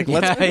said. yeah, like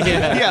let's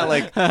Yeah.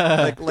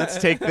 like let's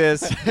take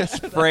this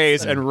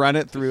phrase and run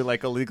it through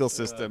like a legal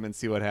system and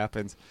see what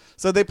happens.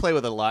 So they play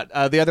with it a lot.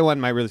 The other one,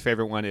 my really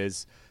favorite one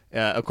is.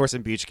 Of course,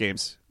 in beach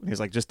games, he's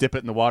like, just dip it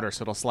in the water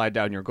so it'll slide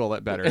down your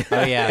gullet better.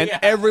 Oh yeah. And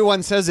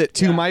everyone says it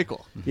to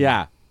Michael.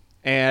 yeah.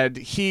 And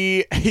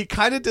he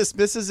kind of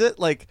dismisses it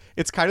like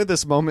it's kind of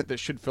this moment that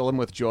should fill him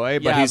with joy,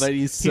 but Yeah, he's but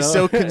he's so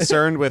so-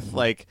 concerned with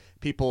like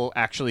people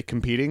actually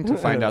competing to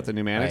find out the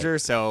new manager,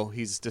 so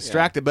he's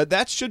distracted. But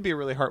that should be a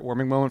really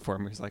heartwarming moment for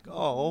him. He's like,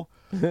 oh,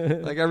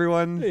 like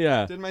everyone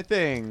Yeah. did my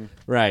thing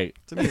Right.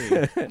 to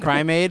me.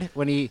 Crime Aid,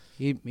 when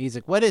he's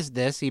like, "What is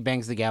this?" He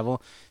bangs the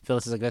gavel.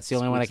 Phyllis is like, "That's the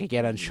only one I could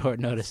get on short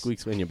notice."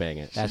 Squeaks when you bang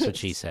it. That's what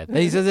she said.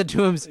 He says it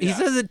to him. He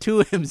says it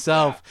to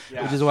himself,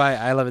 which is why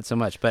I love it so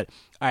much. But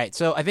all right,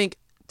 so I think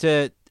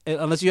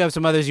unless you have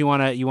some others you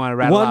want to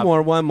rattle off.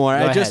 One more.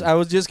 Go ahead. I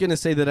was just gonna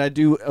say that I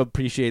do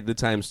appreciate the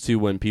times too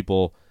when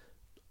people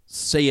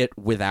say it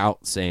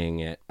without saying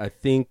it. I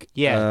think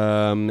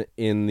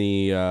in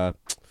the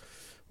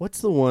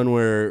what's the one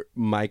where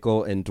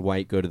Michael and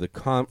Dwight go to the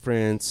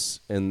conference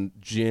and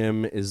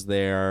Jim is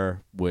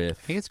there with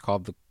I think it's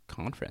called The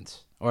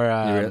Conference or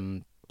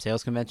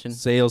sales convention.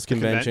 Sales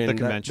convention. the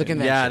convention. The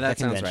convention. Yeah, that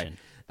the sounds convention.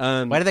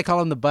 right. Why do they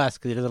call him the bus?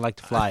 Because he doesn't like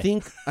to fly. I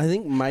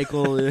think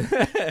Michael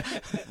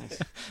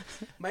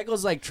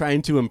Michael's like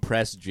trying to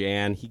impress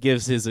Jan. He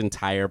gives his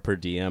entire per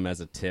diem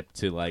as a tip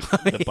to like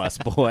the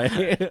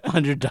busboy.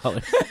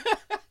 $100.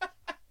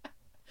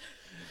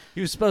 He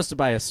was supposed to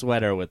buy a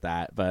sweater with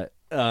that, but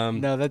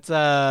No, that's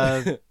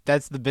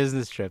the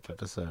business trip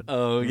episode.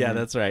 oh yeah,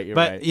 that's right. You're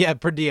But right. yeah,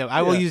 per diem.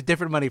 I will use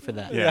different money for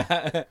that.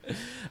 Yeah.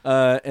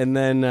 And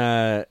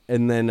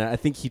then I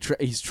think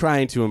he's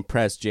trying to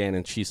impress Jan,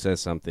 and she says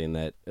something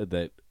that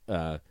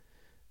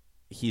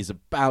he's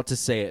about to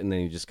say it, and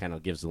then he just kind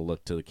of gives a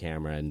look to the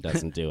camera and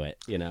doesn't do it.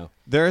 You know,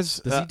 There's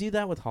does he do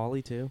that with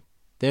Holly too?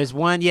 There's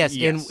one, yes,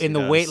 Yes, in he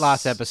the weight does.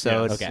 loss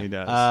episode. Yes, he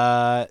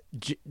does.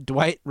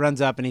 Dwight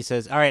runs up and he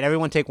says, "All right,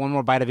 everyone, take one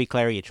more bite of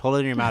Eclair each. Hold it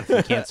in your mouth if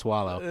you can't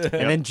swallow." And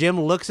then Jim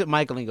looks at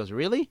Michael and he goes,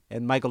 "Really?"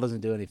 And Michael doesn't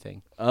do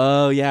anything.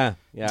 Oh yeah.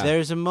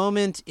 There's a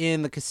moment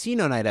in the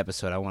Casino Night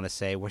episode, I want to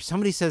say, where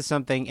somebody says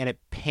something and it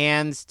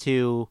pans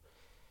to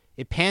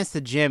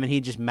Jim and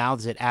he just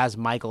mouths it as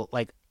Michael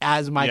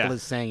Yeah.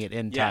 is saying it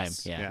in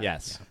Yes. time. Yeah.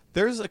 Yes.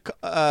 There's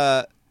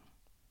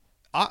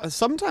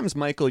sometimes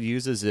Michael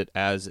uses it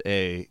as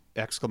a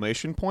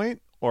exclamation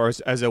point or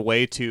as a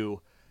way to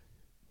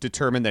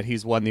determine that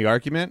he's won the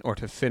argument or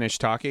to finish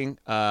talking.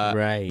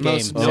 Right.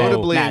 Most Game,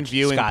 notably set, in match,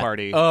 Viewing Scott.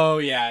 Party. Oh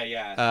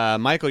yeah.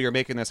 Michael, you're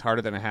making this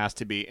harder than it has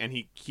to be, and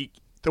he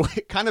the way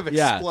it kind of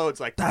Yeah. explodes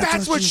like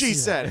that's what she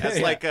said. It's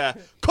like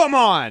come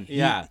on.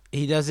 Yeah.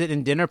 He does it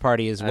in Dinner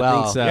Party as I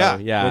well. think so. Yeah.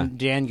 Yeah. When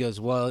Jan goes,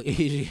 well,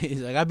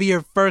 he's like, "I'll be your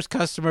first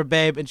customer,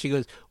 babe," and she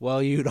goes,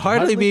 "Well, you'd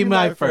hardly be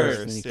my first."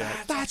 And he- Yeah.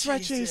 That's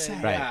what she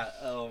said. Right. Yeah.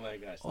 Oh my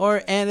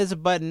gosh. And as a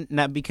button,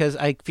 not because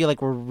I feel like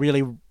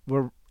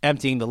we're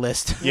emptying the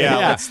list. Yeah,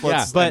 Yeah, let's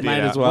yeah. But Might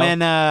as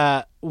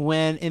well.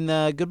 when in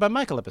the Goodbye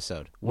Michael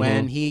episode,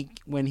 when he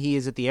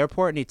is at the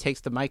airport and he takes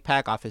the mic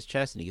pack off his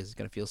chest and he goes, "It's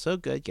gonna feel so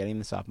good getting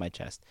this off my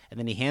chest," and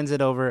then he hands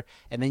it over,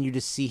 and then you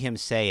just see him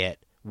say it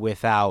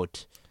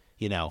without,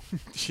 you Yeah.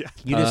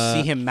 just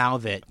see him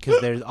mouth it because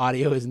there's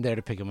audio isn't there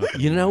to pick him up.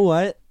 You know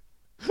what?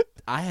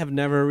 I have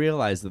never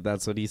realized that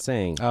that's what he's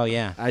saying. Oh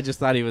yeah. I just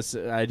thought he was.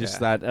 I just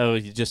thought, oh,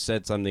 he just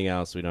said something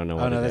else. We don't know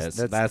what no, it is.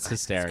 That's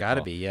hysterical. It's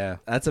gotta be, yeah.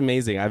 That's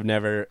amazing. I've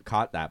never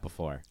caught that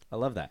before. I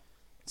love that.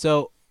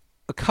 So,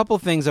 a couple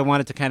things I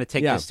wanted to kind of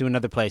take Yeah. this to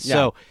another place.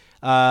 Yeah.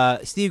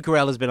 So, Steve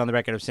Carell has been on the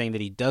record of saying that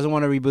he doesn't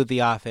want to reboot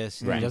The Office.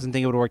 He doesn't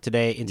think it would work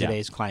today in Yeah.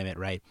 today's climate,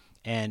 right?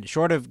 And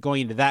short of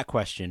going into that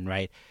question,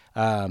 right?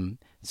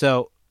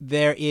 So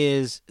there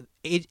is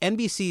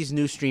NBC's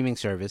new streaming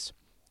service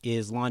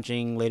is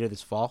launching later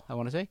this fall, I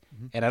want to say.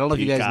 And I don't know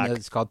if you guys Peacock. know,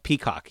 it's called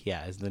Peacock.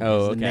 Yeah, is the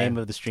Oh, okay. name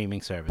of the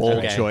streaming service. Bold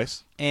Okay.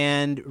 choice.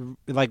 And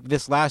like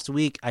this last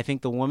week, I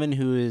think the woman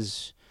who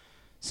is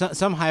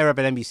some higher up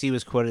at NBC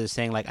was quoted as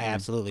saying, like, "I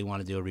absolutely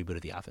want to do a reboot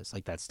of The Office.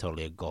 Like, that's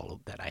totally a goal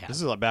that I have." This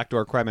is a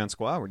backdoor Crime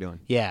Squad we're doing.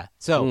 Yeah.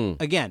 So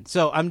again,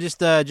 I'm just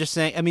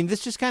saying. I mean,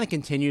 this just kind of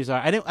continues our.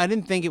 I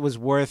didn't think it was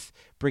worth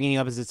bringing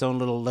up as its own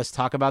little. Let's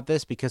talk about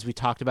this because we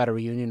talked about a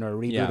reunion or a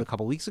reboot Yeah. a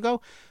couple weeks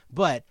ago.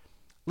 But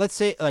let's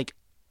say, like,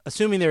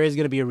 assuming there is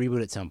going to be a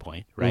reboot at some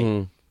point,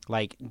 right?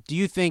 Like, do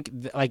you think,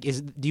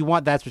 do you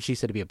want That's What She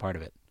Said to be a part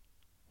of it?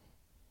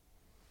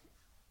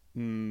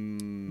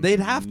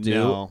 They'd have to.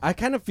 No. I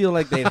kind of feel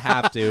like they'd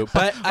have to.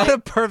 But What a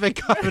perfect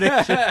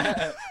combination.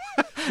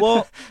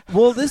 well,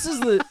 this is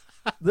the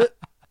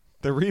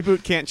The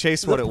reboot can't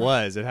chase what it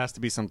was. It has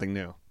to be something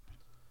new.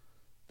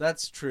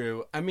 That's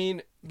true. I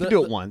mean, You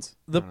do it once.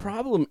 The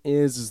problem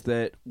is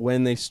that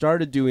when they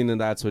started doing the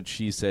 "That's What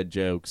She Said"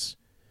 jokes,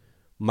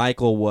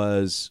 Michael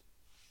was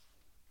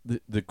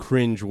the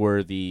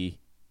cringeworthy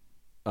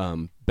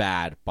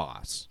bad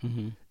boss,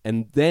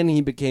 and then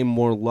he became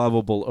more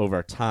lovable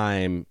over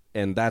time.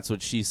 And "That's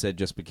What She Said"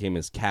 just became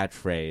his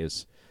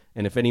catchphrase.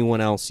 And if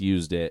anyone else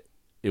used it,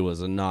 it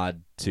was a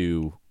nod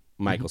to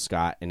Michael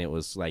Scott, and it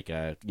was like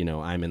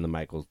I'm in the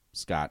Michael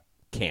Scott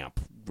camp,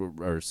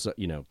 or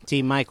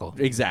Team Michael.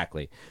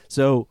 Exactly.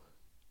 So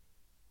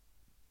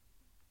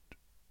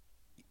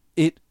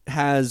it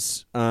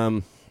has,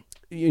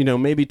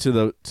 maybe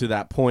to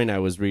that point I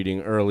was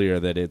reading earlier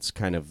that it's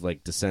kind of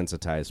like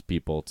desensitized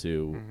people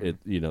to it,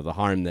 the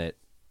harm that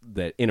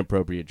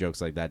inappropriate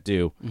jokes like that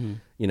do.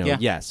 Yeah.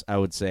 Yes, I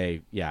would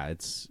say, yeah,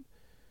 it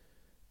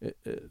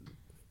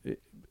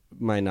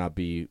might not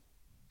be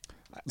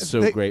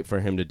so They- great for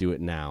him to do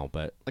it now,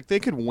 but Like they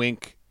could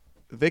wink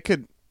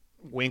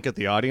at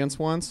the audience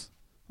once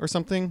or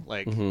something.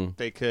 Like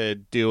they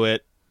could do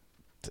it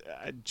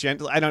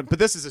gently. I don't. But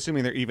this is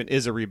assuming there even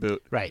is a reboot,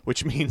 Right.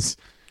 Which means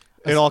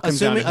it all comes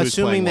down to who's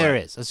assuming playing there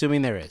what. is.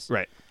 Assuming there is.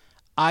 Right.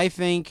 I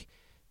think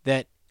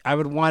that I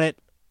would want it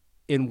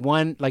in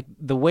one, like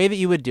the way that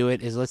you would do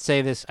it is, let's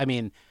say this, I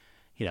mean,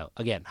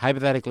 again,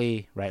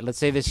 hypothetically, right? Let's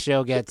say this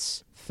show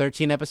gets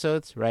 13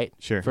 episodes, right?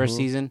 Sure. First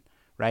season,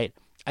 right?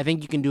 I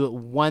think you can do it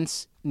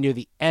once near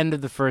the end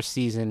of the first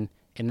season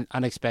in an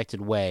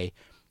unexpected way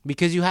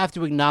because you have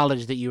to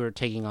acknowledge that you are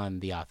taking on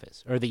The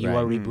Office or that you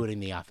are rebooting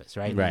The Office,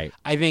 right? Right.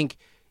 I think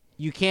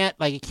you can't,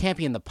 it can't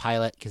be in the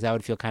pilot because that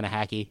would feel kind of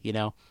hacky,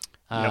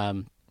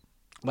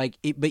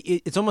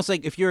 it's almost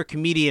like if you're a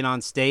comedian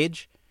on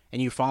stage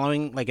and you're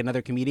following like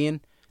another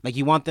comedian, like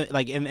you want the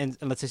like, and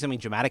let's say something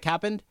dramatic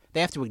happened,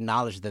 they have to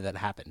acknowledge that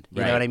happened.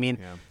 You know what I mean?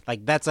 Yeah.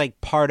 Like that's like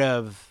part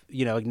of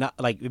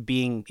like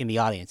being in the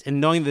audience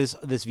and knowing this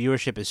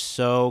viewership is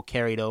so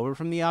carried over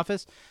from The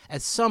Office.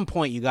 At some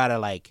point, you gotta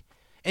like.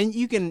 And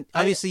you can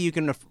obviously you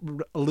can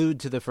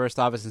allude to the first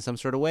Office in some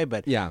sort of way,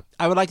 but Yeah.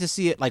 I would like to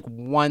see it like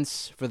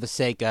once for the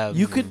sake of.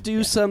 You could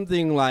do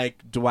something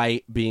like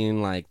Dwight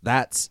being like,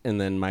 "That's," and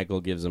then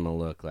Michael gives him a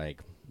look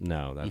like,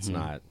 "No, that's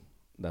not.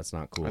 That's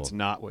not cool." That's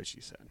not what she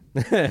said.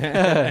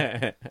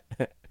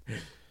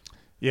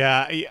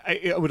 Yeah,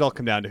 it would all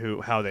come down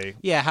to how they.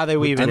 Yeah, how they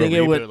weave I it. think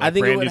in. it would. like I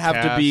think it brand would new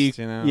have to be. cast,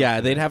 you know? Yeah,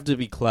 they'd have to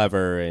be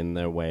clever in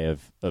their way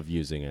of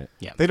using it.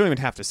 Yeah. They don't even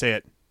have to say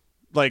it.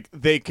 Like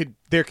there could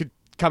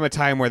come a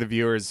time where the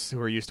viewers who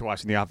are used to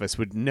watching The Office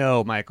would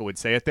know Michael would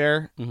say it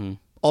there. Mm-hmm.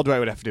 All Dwight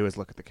would have to do is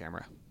look at the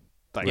camera.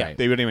 Like Right.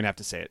 they wouldn't even have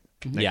to say it.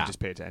 They Yeah. could just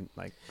pay attention.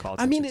 Like call.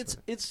 I mean,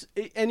 attention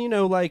to it.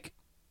 and like,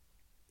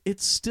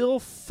 it's still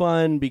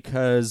fun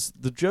because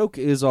the joke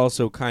is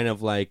also kind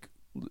of like,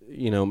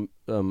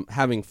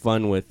 having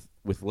fun with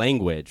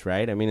language,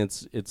 right? I mean,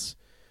 it's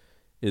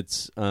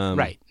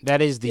Right.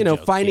 That is the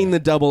joke, finding yeah. the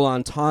double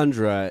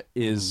entendre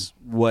is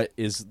what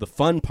is the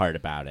fun part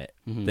about it.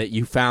 That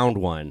you found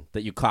one,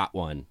 that you caught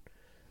one,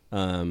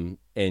 and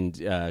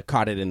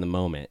caught it in the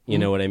moment. You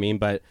know what I mean?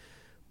 But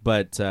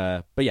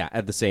yeah,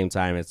 at the same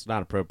time, it's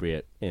not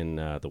appropriate in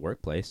the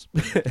workplace.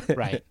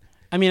 Right.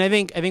 I mean, I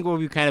think what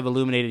we've kind of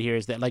illuminated here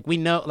is that like we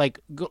know, like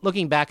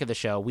looking back at the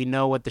show, we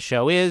know what the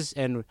show is,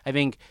 and I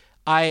think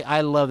I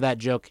love that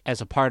joke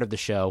as a part of the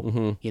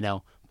show,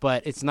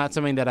 but it's not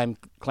something that I'm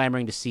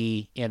clamoring to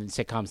see in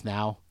sitcoms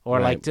now, or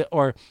Right.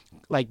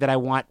 like that I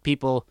want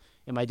people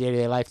in my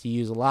day-to-day life to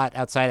use a lot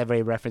outside of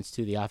a reference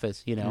to The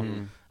Office,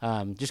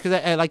 just because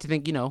I like to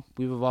think,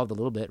 we've evolved a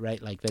little bit,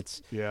 right? Like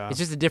it's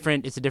just a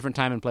different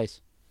time and place.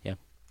 Yeah.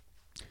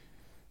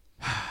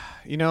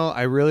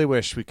 I really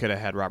wish we could have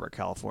had Robert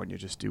California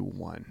just do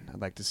one.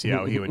 I'd like to see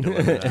how he would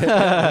deliver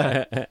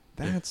that.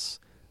 That's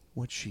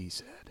what she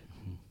said,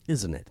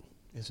 Isn't it?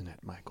 isn't it,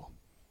 Michael?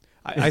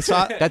 I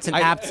saw That's an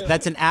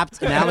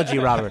apt analogy,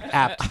 Robert.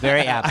 Apt,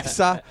 very apt. I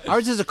saw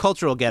Ours is a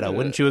cultural ghetto,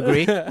 wouldn't you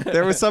agree?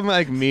 there was some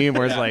like meme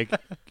where it's like,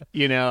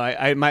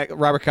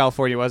 Robert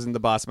California wasn't the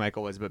boss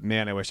Michael was, but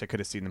man, I wish I could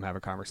have seen them have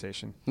a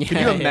conversation. Can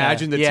you Yeah,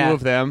 imagine the yeah. two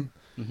of them?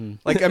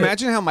 Like,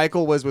 imagine how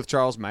Michael was with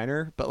Charles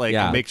Minor, but like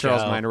Yeah. make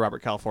Charles Joe. Minor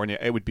Robert California.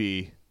 It would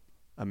be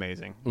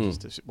amazing.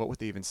 What would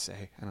they even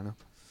say? I don't know.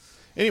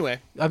 Anyway,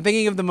 I'm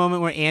thinking of the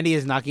moment where Andy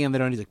is knocking on the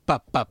door and he's like,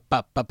 pop, pop,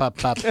 pop, pop, pop,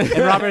 pop. And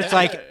Robert's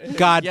like,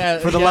 God,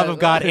 for the love of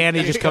God,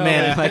 Andy, just come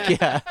in. Like,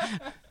 yeah.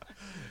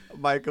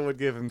 Michael would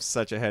give him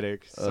such a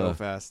headache so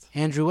fast.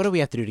 Andrew, what do we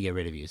have to do to get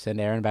rid of you? Send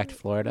Aaron back to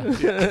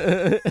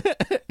Florida?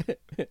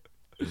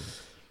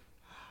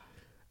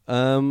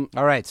 All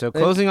right, so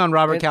closing on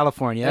Robert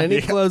California. Any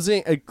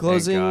closing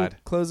God.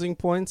 closing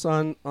points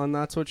on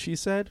That's What She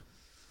Said?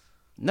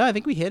 No, I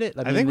think we hit it.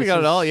 I think we got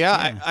it all.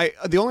 Yeah. I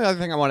the only other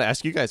thing I want to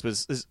ask you guys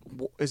was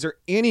is there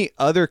any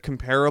other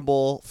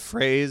comparable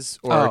phrase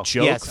or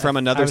joke yes, from I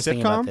another was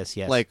thinking about sitcom? this,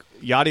 yes. Like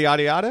yada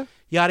yada yada?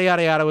 Yada,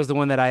 yada, yada was the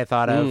one that I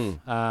thought of.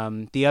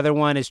 The other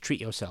one is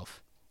Treat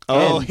Yourself.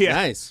 Oh, And- yeah.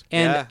 nice.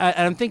 And Yeah.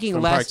 I'm thinking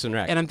From less, Parks and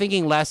Rec. and I'm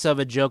thinking less of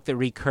a joke that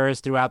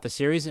recurs throughout the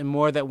series, and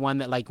more that one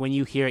that, like, when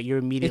you hear it, you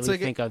immediately like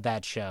think of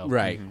that show.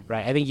 Right.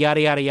 Right. I think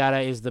Yada Yada Yada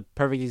is the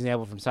perfect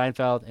example from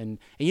Seinfeld, and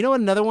you know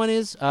what another one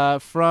is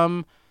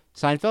from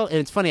Seinfeld, and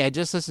it's funny. I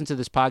just listened to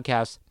this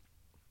podcast.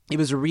 It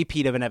was a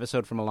repeat of an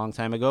episode from a long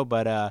time ago,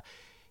 but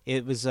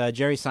it was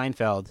Jerry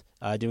Seinfeld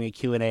doing a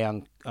Q&A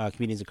on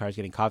comedians in cars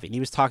getting coffee, and he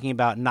was talking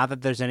about not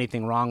that there's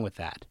anything wrong with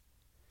that.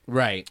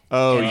 Right.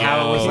 Oh, And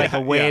how it was like a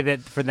way yeah.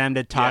 that for them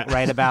to talk Yeah.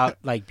 right about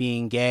like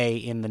being gay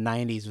in the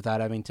 90s without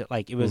having to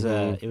like it was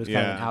kind of an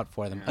Yeah. out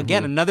for them.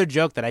 Again, another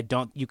joke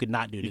that you could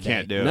not do today. You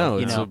can't do. No,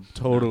 You it's know. a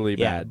totally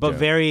Yeah, bad but joke.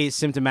 very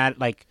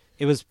symptomatic. Like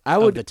it was I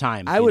would of the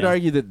time. I you would know?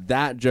 argue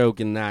that joke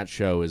in that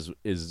show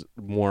is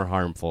more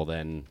harmful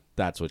than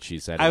That's What She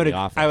Said. I would in The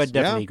Office. I would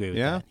definitely Yeah, agree with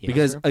yeah.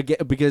 that.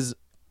 Yeah. because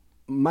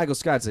Michael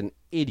Scott's an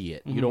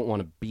idiot. You don't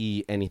want to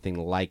be anything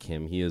like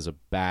him. He is a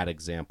bad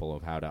example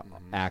of how to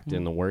act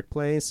in the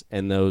workplace,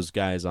 and those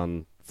guys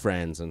on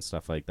Friends and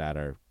stuff like that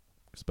are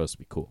supposed to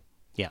be cool.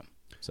 Yeah.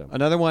 So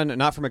Another one,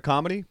 not from a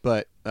comedy,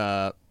 but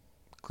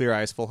Clear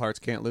Eyes, Full Hearts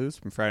Can't Lose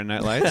from Friday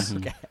Night Lights.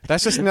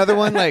 That's just another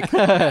one. Like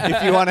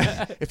if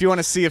you want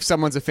to see if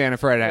someone's a fan of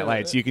Friday Night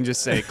Lights, you can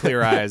just say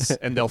Clear Eyes,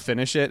 and they'll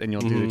finish it, and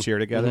you'll do the cheer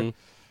together.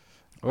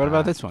 What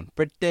about this one?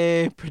 Pretty,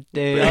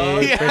 Oh,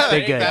 yeah,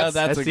 pretty good. that's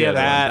that's a the good other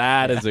one. one.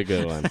 That is a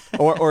good one.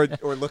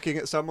 or looking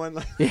at someone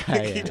like Yeah,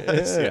 he yeah.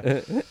 does.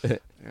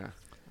 Yeah.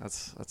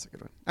 That's a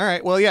good one. All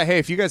right. Well, yeah. Hey,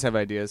 if you guys have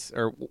ideas,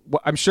 or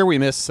I'm sure we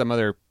missed some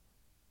other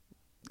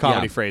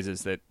comedy Yeah.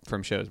 phrases that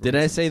from shows. Did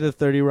I say the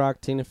 30 Rock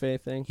Tina Fey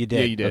thing? You did.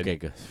 Yeah, you did. Okay,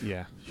 good.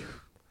 Yeah.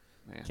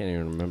 Can't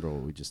even remember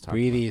what we just talked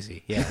Breathe about.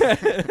 easy.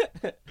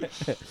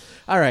 Yeah.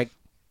 All right.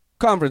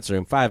 Conference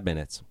room, 5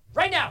 minutes.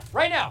 Right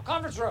now,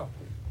 conference room.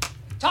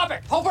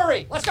 Topic.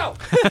 Potpourri. Let's go.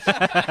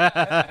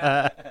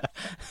 I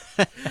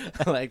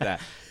like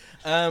that.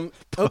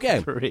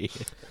 Okay.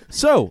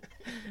 So,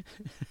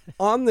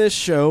 on this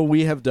show,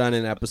 we have done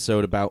an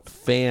episode about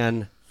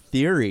fan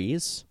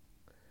theories,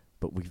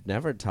 but we've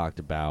never talked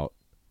about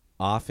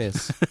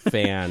Office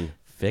fan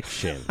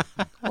fiction,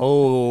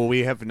 Oh,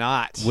 we have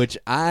not. which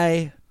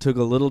I took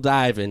a little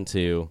dive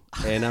into,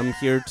 and I'm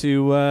here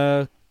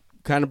to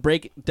kind of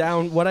break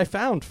down what I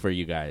found for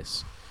you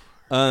guys.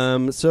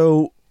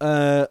 So,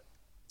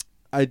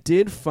 I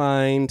did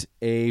find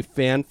a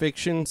fan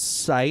fiction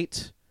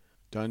site.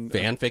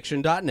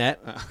 Fanfiction.net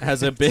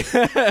has a big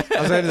I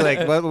was ready to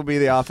like, what will be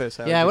the Office?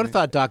 How Yeah, I would would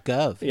have thought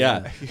 .gov.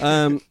 Yeah.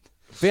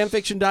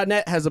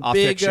 Fanfiction.net has a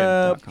big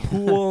Offiction.com.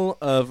 pool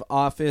of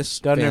Office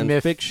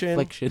fan fiction.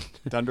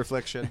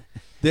 Dunderfliction.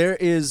 There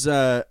is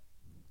a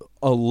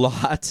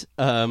lot.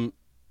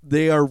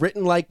 They are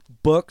written like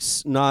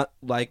books, not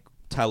like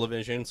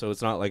television, so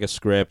it's not like a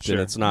script, Sure.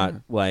 and it's not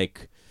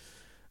like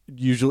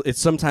usually. It's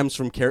sometimes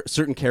from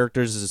certain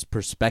characters'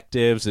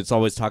 perspectives. It's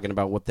always talking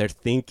about what they're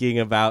thinking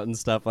about and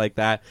stuff like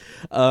that.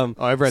 Oh,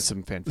 I've read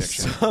some fan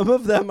fiction. Some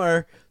of them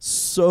are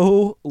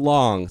so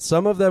long.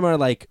 Some of them are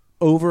like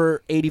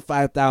over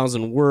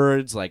 85,000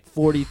 words, like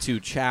 42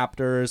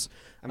 chapters.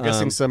 I'm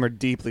guessing some are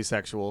deeply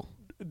sexual.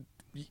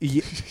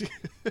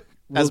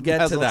 We'll get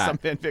to Some that.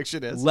 fan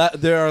fiction is.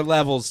 There are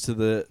levels to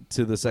the Which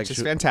is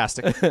section.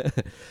 fantastic.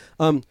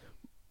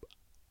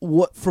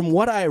 From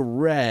what I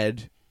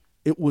read,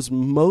 it was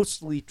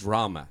mostly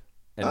drama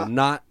and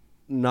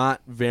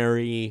not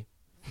very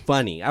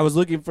funny. I was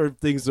looking for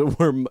things that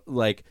were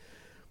like,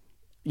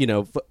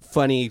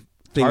 funny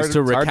things Hard-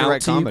 to it's hard to recount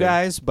write to you comedy.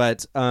 guys,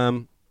 but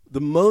the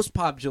most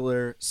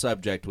popular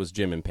subject was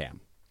Jim and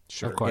Pam.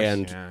 Sure. Of course.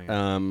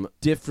 And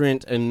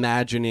different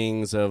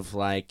imaginings of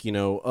like, kind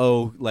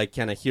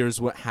of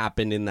here's what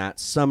happened in that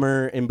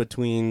summer in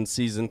between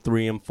season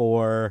 3 and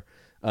 4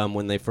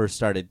 when they first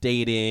started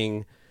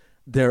dating.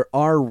 There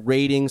are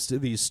ratings to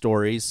these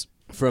stories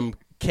from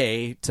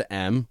K to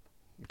M.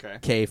 Okay.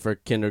 K for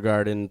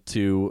kindergarten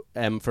to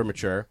M for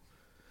mature.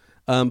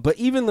 But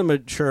even the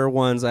mature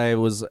ones, I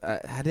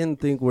didn't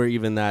think were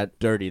even that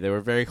dirty. They were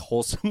very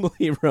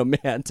wholesomely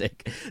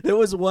romantic. There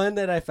was one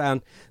that I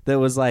found that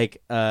was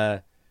like,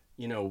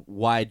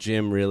 why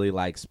Jim really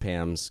likes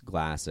Pam's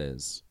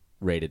glasses,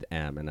 rated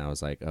M, and I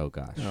was like, oh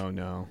gosh. Oh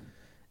no.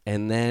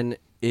 And then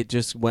it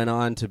just went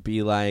on to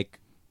be like,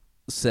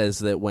 says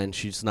that when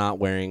she's not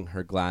wearing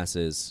her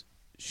glasses,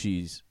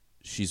 she's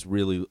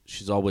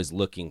always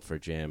looking for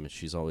Jim.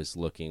 She's always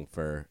looking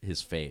for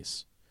his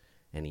face.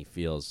 And he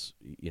feels,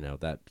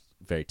 that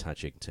very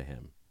touching to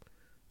him,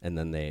 and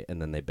then they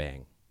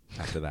bang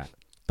after that.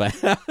 But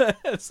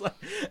it's like,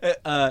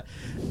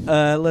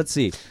 let's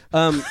see.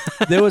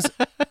 There was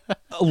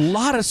a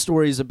lot of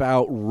stories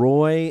about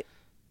Roy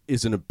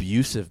is an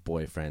abusive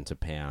boyfriend to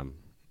Pam,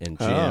 and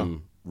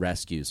Jim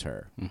rescues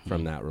her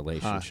from that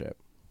relationship.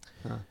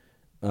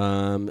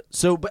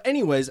 But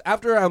anyways,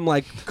 after I'm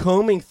like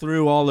combing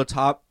through all the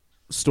top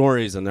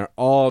stories, and they're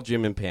all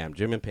Jim and Pam.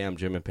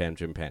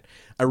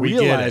 I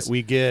realized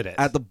we get it.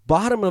 at the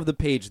bottom of the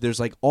page there's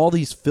like all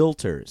these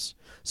filters,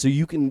 so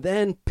you can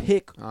then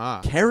pick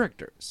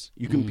characters.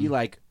 You can be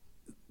like,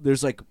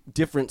 there's like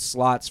different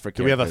slots for characters.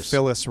 Do we have a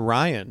Phyllis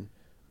Ryan?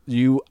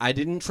 I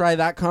didn't try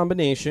that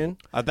combination.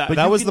 That but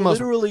that you was can the most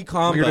literally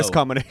combo. weirdest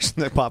combination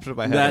that popped into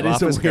my head. That of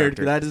is a Office weird.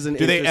 characters. That is an.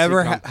 Do they interesting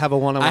ever com- have a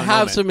one-on-one? I have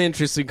moment? some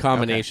interesting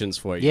combinations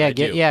for you. Yeah, I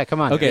do.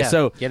 come on. Okay, Yeah,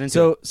 so get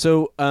into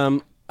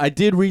it. I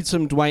did read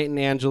some Dwight and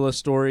Angela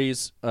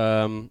stories.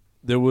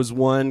 There was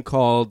one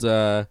called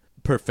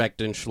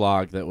Perfect and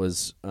Schlag that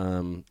was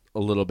a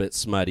little bit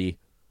smutty.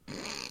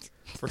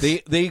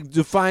 They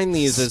define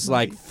these as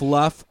like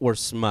fluff or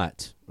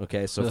smut.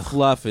 Okay, so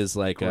fluff is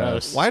like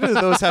Gross. Why do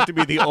those have to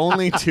be the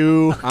only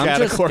two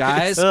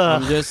categories?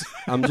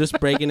 I'm just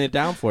breaking it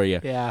down for you.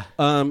 Yeah.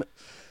 Give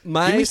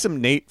My me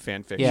some Nate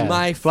fan fiction. Yeah.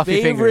 my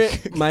Fluffy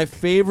my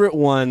favorite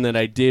one that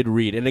I did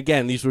read, and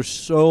again, these were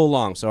so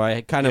long, so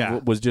I kind of Yeah.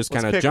 was just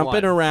Let's kind of pick jumping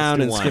one. around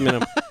Let's and do one. skimming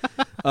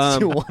them. Let's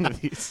do one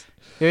of these.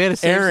 We gotta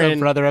save Aaron- some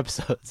for other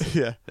episodes.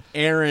 Yeah.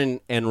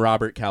 Aaron and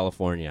Robert,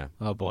 California.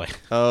 Oh boy.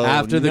 Oh,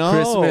 After the no.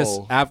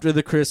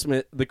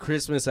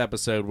 Christmas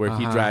episode where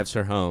he Uh-huh. drives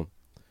her home.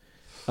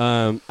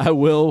 I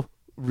will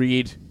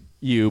read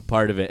you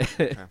part of it.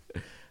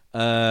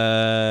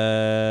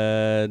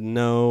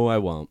 No, I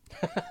won't.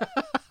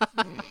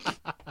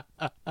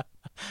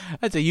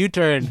 That's a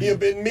U-turn. You've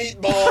been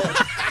meatball.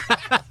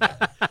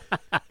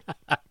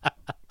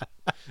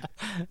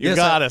 You Yes,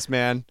 got us,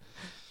 man.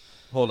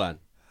 Hold on.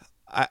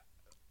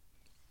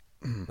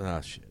 Oh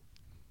shit.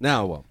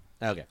 No, I won't.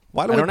 Okay.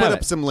 Why I don't we don't put have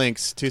up it. some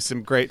links to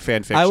some great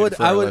fan fiction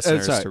for our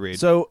listeners sorry. to read?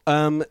 So,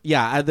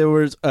 there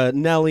was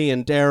Nellie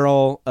and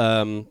Daryl.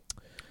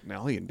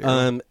 Nellie and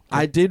Daryl.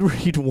 I did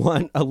read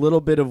a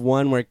little bit of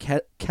one where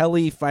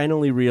Kelly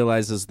finally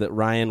realizes that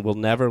Ryan will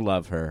never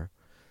love her,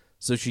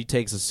 so she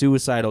takes a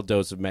suicidal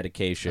dose of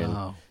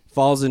medication,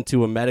 falls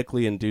into a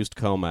medically induced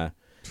coma,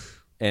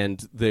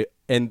 and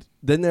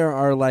then there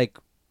are like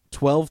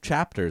 12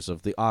 chapters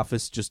of The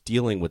Office just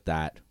dealing with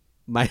that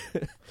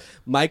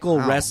Michael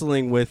Wow.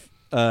 wrestling with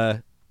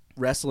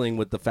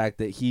the fact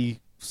that he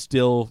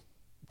still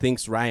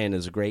thinks Ryan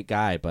is a great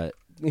guy, but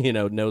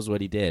knows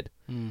what he did.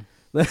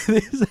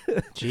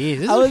 Jeez,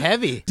 this I is was-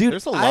 heavy. Dude,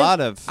 There's a lot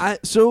of. I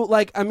was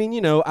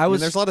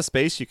there's a lot of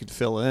space you could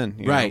fill in,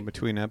 Right.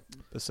 between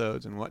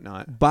episodes and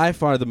whatnot. by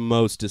far the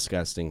most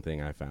disgusting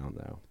thing I found,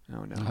 though.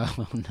 Oh no!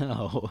 Oh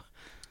no.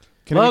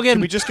 Can Logan.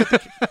 can we just get?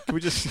 Can we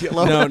just get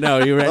Logan?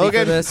 No, you ready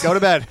Logan, for this? go to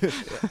bed.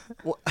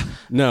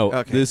 No,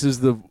 Okay. this is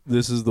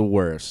the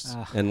worst.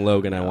 And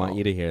Logan, I want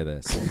you to hear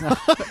this.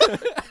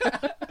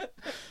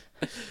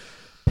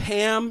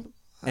 Pam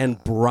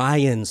and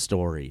Brian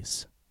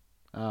stories.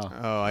 Oh.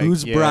 Oh,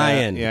 Who's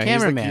Brian? Yeah,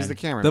 Cameraman. He's the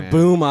cameraman. The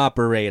boom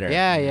operator.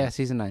 Yeah,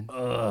 season 9.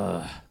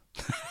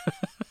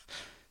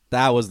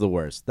 That was the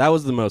worst. That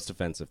was the most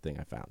offensive thing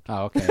I found.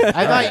 Oh, okay.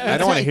 I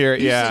don't wanna hear it,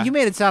 yeah. You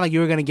made it sound like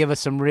you were going to give us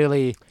some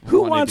really.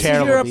 Who wanted wants to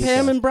terrible hear a details.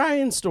 Pam and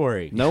Brian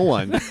story? No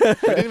one. We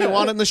didn't even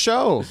want it in the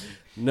show.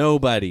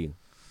 Nobody.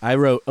 I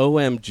wrote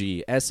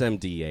OMG,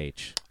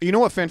 SMDH. You know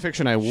what fan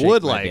fiction I Shake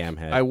would my like? damn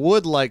head. I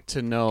would like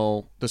to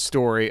know the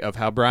story of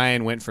how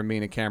Brian went from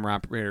being a camera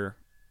operator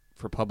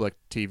for public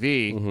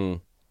TV Mm-hmm.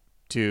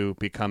 to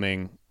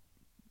becoming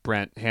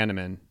Brent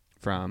Hanneman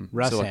from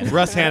Russ Hanneman.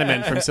 Russ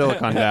Hanneman from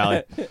Silicon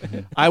Valley.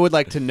 I would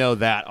like to know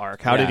that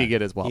arc. How did he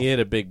get his wealth? He had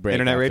a big break.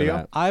 Internet after radio?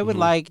 that. I would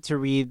like to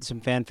read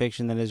some fan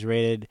fiction that is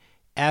rated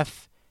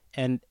F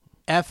and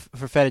F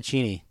for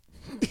fettuccine.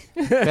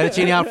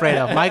 Fettuccine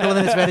Alfredo. Michael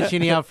and his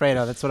fettuccine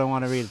Alfredo. That's what I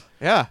want to read.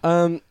 Yeah.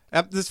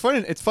 It's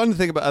fun. It's fun to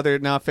think about other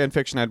fan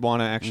fiction I'd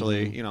want to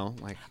actually,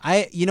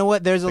 like. You know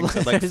what? There's a Things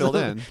I'd like there's filled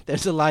a- in.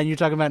 There's a line you're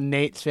talking about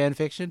Nate's fan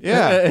fiction.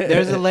 Yeah.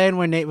 There's a line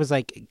where Nate was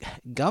like,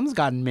 "Gum's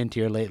gotten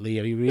mintier lately."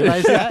 Have you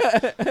realized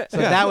that? So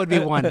that would be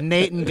one.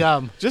 Nate and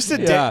Gum. Just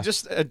a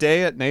Yeah.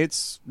 day, at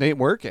Nate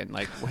working,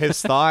 like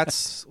his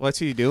thoughts. What's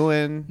he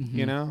doing?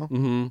 Mm-hmm.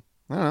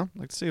 I don't know.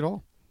 Like to see it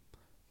all.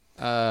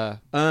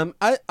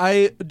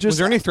 I just Was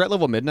there any threat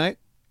level midnight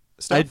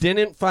stuff? I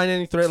didn't find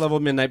any threat level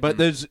midnight, but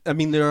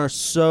there are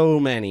so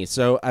many.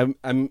 So I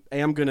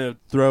am gonna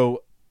throw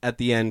at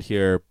the end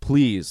here.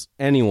 Please,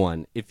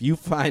 anyone, if you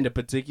find a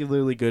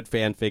particularly good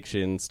fan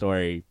fiction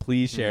story,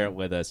 please share it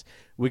with us.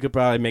 We could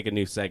probably make a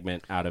new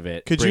segment out of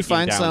it. Could you breaking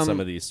find down some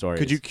of these stories?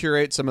 Could you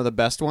curate some of the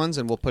best ones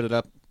and we'll put it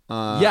up?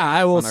 Yeah,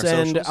 I will on our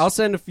send. socials? I'll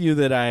send a few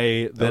that I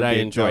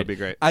enjoyed. That would be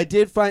great. I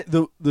did find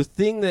the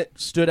thing that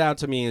stood out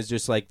to me is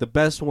just like the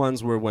best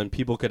ones were when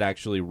people could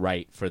actually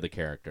write for the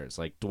characters.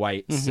 Like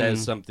Dwight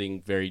says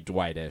something very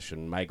Dwightish,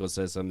 and Michael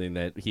says something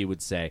that he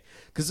would say.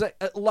 Because a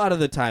lot of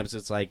the times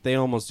it's like they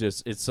almost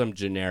just it's some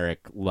generic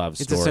love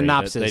It's a story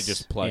synopsis. that they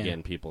just plug Yeah.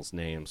 in people's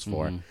names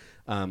for.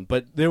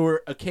 But there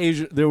were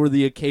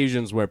the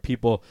occasions where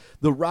people,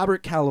 the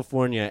Robert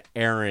California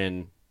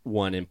Aaron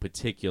one in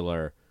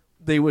particular,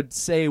 they would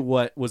say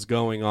what was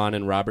going on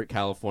in Robert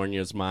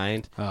California's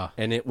mind,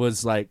 and it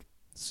was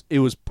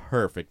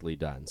perfectly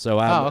done. So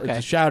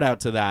okay. shout out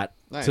to that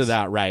Nice.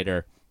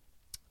 writer.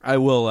 I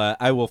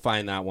will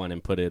find that one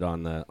and put it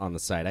on the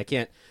site. I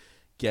can't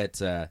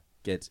get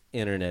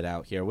internet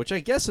out here, which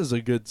I guess is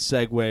a good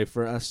segue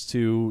for us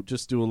to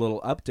just do a little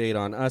update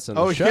on us and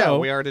the show. yeah,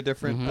 we are at a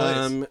different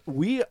place.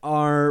 We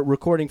are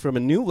recording from a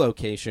new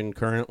location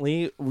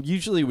currently.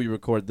 Usually we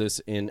record this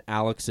in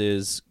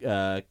Alex's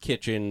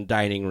kitchen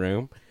dining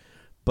room,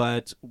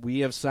 but we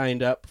have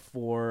signed up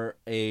for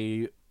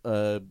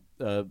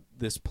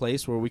this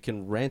place where we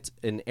can rent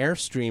an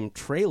Airstream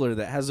trailer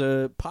that has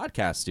a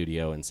podcast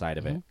studio inside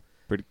of it.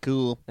 Pretty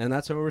cool. And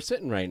that's where we're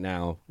sitting right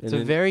now. It's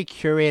a very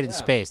curated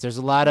space. There's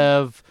a lot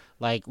of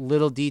like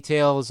little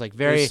details, like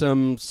very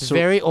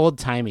very old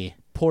timey.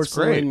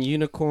 porcelain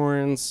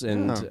unicorns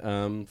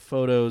and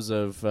photos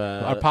of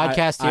Our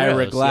podcast Ira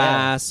heroes,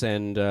 Glass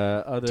and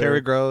other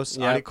Terry Gross,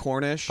 Yep. Audie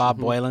Cornish. Bob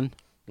Boylan.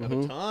 We have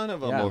a ton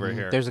of them Yeah. over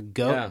here. There's a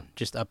goat Yeah.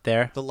 just up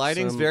there. The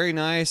lighting's some- very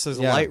nice. There's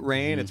Yeah. a light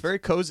rain. It's very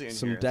cozy in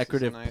some here. This is a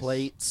decorative nice-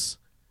 plates.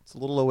 It's a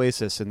little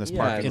oasis in this Yeah,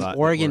 parking An lot. that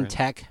Oregon we're in.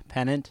 Tech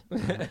pennant.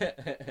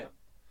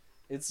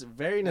 It's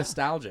very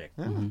nostalgic,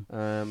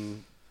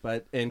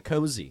 but and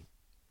cozy.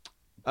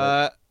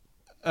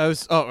 I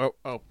was. Oh,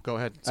 go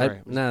ahead.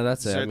 Sorry. No,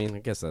 that's it. Is I there mean, I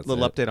guess that's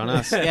little it. update on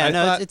us. Yeah, I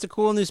no, thought- it's a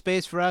cool new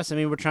space for us. I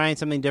mean, we're trying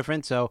something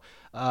different. So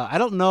I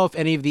don't know if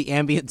any of the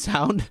ambient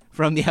sound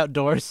from the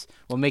outdoors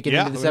will make it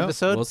Yeah, into this who knows?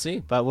 episode. We'll see.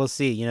 But we'll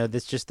see. You know,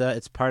 this just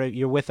it's part of.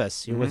 You're with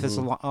us. You're with us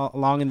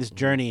along in this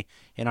journey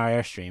in our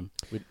Airstream.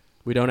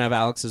 We don't have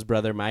Alex's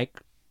brother Mike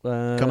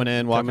coming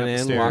in, walking walking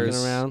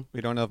upstairs. around.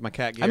 We don't have my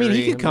cat Gary. I mean,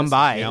 he could come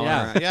by. meowing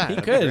Yeah, around. Yeah, he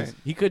that'd be could. great.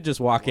 He could just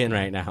walk in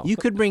right now. You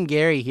could bring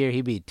Gary here.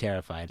 He'd be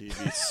terrified. He'd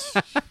be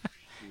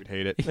he would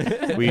hate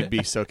it. We'd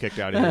be so kicked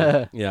out of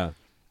here. Yeah.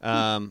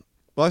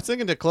 Well, I was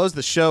thinking to close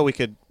the show, we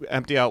could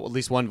empty out at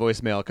least one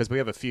voicemail because we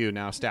have a few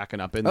now stacking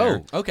up in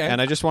there. Oh, okay. And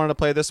I just wanted to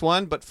play this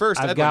one, but first,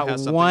 I've Edwin got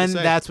has something one. to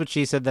say. That's what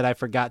she said that I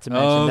forgot to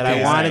mention that I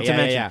Okay. wanted to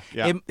Yeah,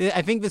 mention. yeah.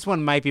 I think this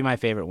one might be my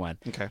favorite one.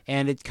 Okay.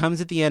 And it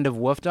comes at the end of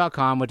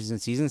Wolf.com, which is in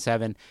season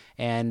 7.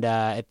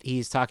 And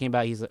he's talking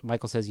about,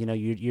 Michael says, you know,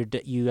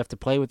 you have to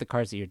play with the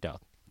cards that you're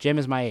dealt. Jim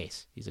is my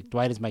ace. He's like,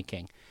 Dwight is my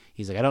king.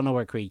 He's like, I don't know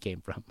where Creed came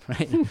from,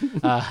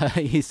 right?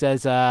 He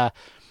says,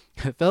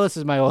 Phyllis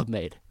is my old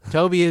maid.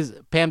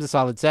 Pam's a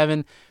solid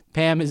 7.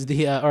 Pam is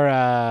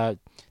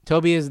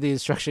Toby is the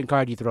instruction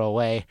card you throw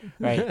away,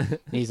 right? And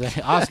he's like,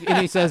 Oscar, and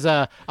he says,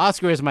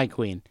 Oscar is my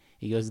queen.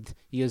 He goes,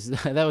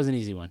 that was an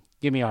easy one.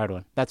 Give me a hard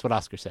one. That's what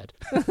Oscar said.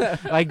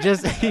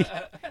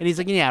 And he's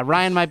like, yeah,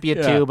 Ryan might be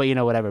a 2, but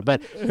whatever.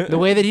 But the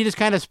way that he just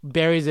kind of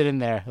buries it in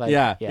there, like,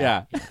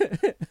 yeah.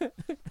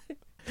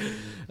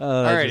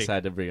 I just Alrighty.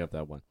 had to bring up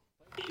that one.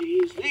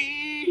 Please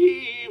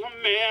leave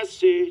a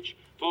message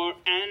for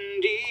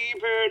Andy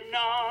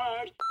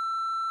Bernard.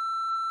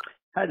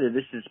 Hi there,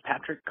 this is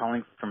Patrick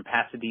calling from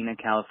Pasadena,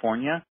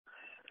 California.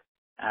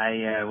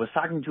 I was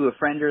talking to a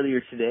friend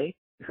earlier today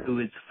who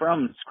is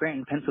from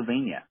Scranton,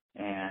 Pennsylvania,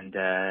 and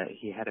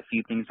he had a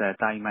few things that I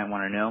thought you might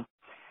want to know.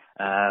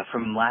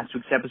 From last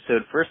week's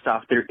episode, first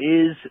off, there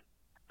is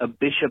a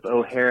Bishop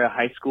O'Hara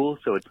High School,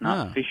 so it's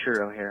not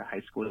Fisher O'Hara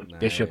High School. It's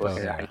Bishop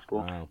O'Hara High School.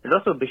 Wow. There's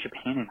also Bishop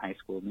Hannon High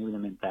School. Maybe they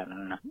meant that. I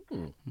don't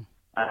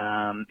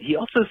know. He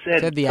also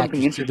said the something actress,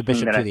 the interesting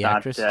bishop that to I the thought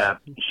actress.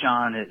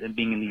 Sean,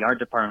 being in the art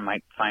department,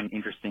 might find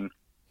interesting.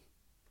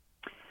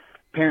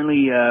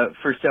 Apparently,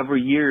 for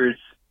several years,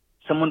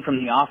 someone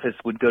from the office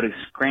would go to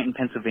Scranton,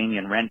 Pennsylvania,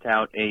 and rent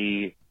out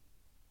a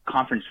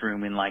conference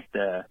room in like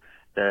the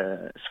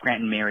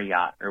Scranton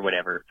Marriott or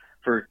whatever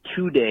for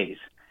 2 days,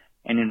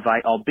 and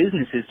invite all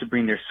businesses to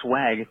bring their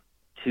swag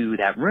to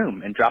that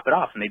room and drop it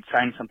off. And they'd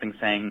sign something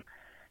saying,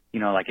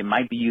 like it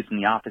might be used in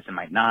the office, it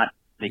might not.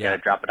 They got to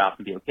drop it off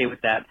and be okay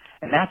with that.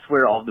 And that's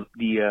where all the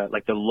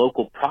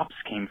local props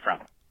came from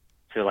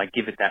to like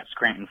give it that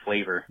Scranton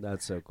flavor.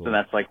 That's so cool. So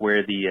that's like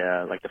where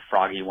the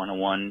Froggy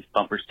 101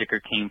 bumper sticker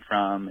came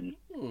from. And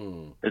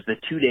there's the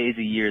 2 days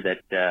a year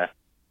that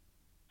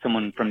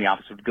someone from the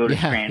office would go to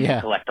Scranton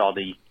and collect all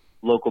the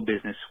local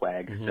business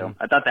swag. Mm-hmm. So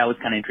I thought that was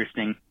kind of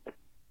interesting.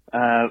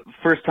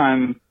 First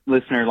time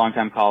listener, long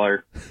time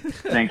caller.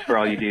 Thanks for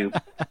all you do.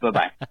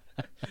 Bye-bye.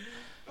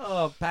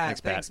 Oh, Pat,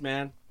 Thanks, Pat. thanks,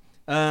 man.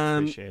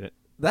 Appreciate it.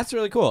 That's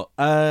really cool.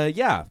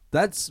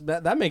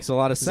 That makes a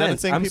lot of Is that a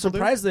sense. thing I'm people do?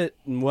 surprised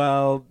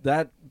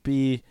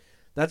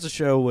that's a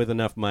show with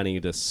enough money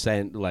to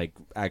send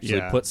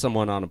actually put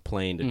someone on a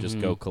plane to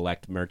just go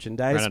collect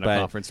merchandise. Rent out a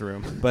conference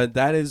room. But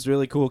that is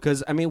really cool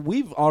because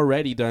we've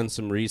already done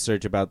some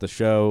research about the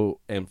show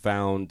and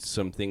found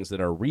some things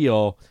that are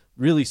real,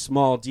 really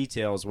small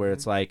details where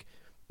it's like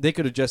they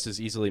could have just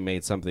as easily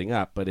made something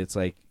up, but it's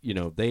like,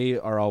 they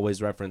are always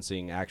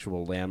referencing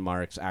actual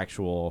landmarks,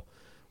 actual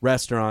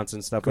restaurants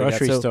and stuff like that.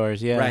 Grocery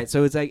stores, yeah. Right.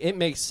 So it's like it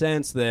makes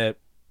sense that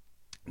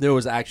there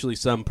was actually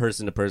some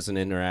person-to-person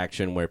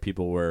interaction where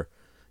people were,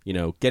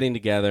 getting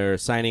together,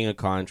 signing a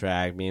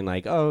contract, being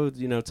like, oh,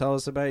 tell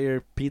us about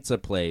your pizza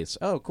place.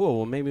 Oh, cool.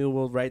 Well, maybe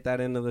we'll write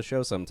that into the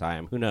show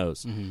sometime. Who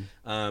knows?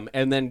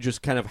 And then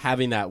just kind of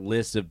having that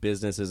list of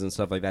businesses and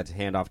stuff like that to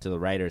hand off to the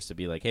writers to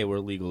be like, hey, we're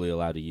legally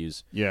allowed to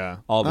use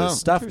all this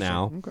stuff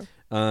now.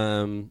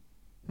 Okay.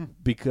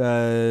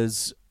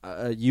 Because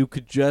you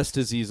could just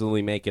as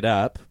easily make it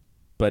up,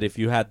 but if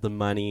you had the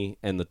money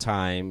and the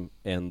time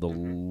and the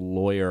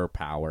lawyer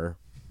power,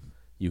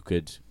 you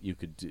could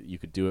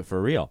do it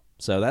for real.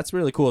 So that's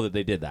really cool that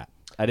they did that.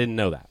 I didn't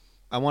know that.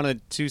 I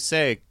wanted to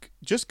say,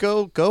 just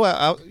go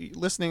out,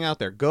 listening out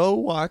there. Go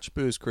watch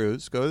Booze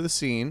Cruise. Go to the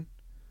scene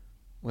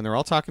when they're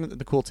all talking at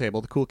the cool table,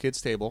 the cool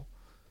kids table,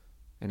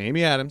 and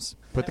Amy Adams.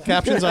 Put the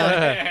captions on.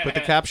 Put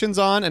the captions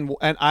on, and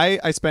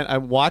I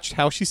watched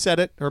how she said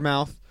it. Her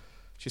mouth.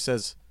 She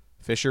says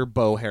Fisher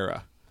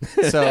O'Hara.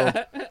 So.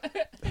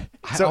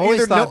 I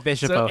always thought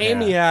Bishop So O'Hara.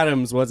 Amy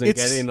Adams wasn't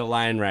It's- getting the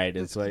line right.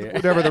 It's like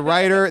Whatever, the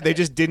writer, they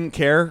just didn't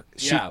care.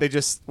 Yeah. They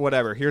just,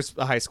 whatever. Here's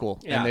a high school.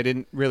 Yeah. And they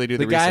didn't really do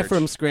the the guy research.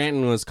 from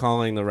Scranton was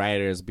calling the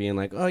writers, being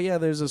like, "Oh yeah,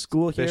 there's a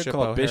school here Bishop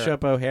called O'Hara.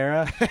 Bishop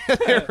O'Hara."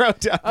 They wrote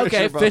down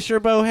Okay, Fisher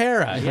Fisher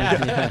O'Hara.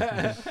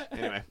 Yeah.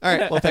 Anyway. All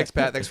right. Well, thanks,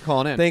 Pat. Thanks for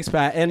calling in. Thanks,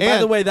 Pat. And by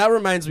And- the way, that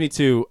reminds me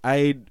too.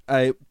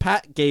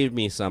 Pat gave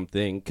me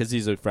something because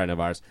he's a friend of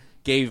ours.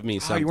 Gave me you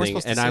something, weren't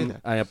supposed to and say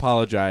I that.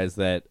 apologize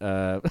that.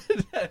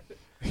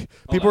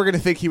 People are going to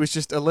think he was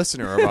just a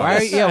listener of Why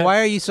ours. why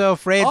are you so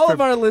afraid All for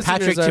of our listeners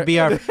Patrick are- to be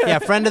our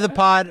friend of the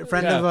pod,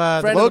 friend Yeah,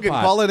 of friend of the Logan,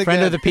 pod. call it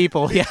friend again. of the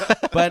people? Yeah.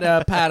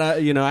 But Pat, I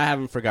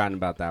haven't forgotten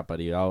about that,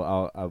 buddy.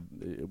 I'll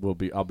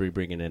be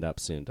bringing it up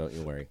soon. Don't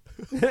you worry.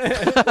 You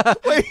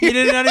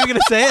didn't not even gonna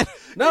say it.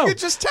 No, You could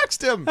just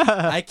text him.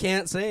 I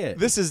can't say it.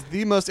 This is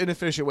the most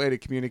inefficient way to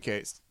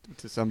communicate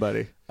to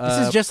somebody.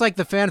 This is just like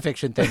the fan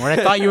fiction thing, where I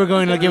thought you were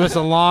going to give us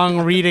a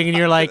long reading, and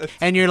you're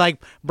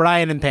like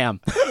Brian and Pam.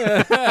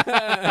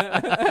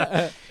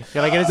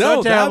 You're like, it's No,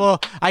 so that- terrible.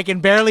 I can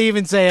barely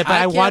even say it, but I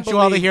I can't want you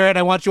all to believe- hear it.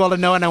 I want you all to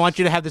know, and I want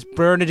you to have this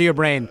burn into your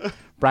brain.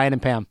 Brian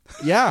and Pam.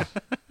 Yeah,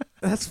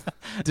 that's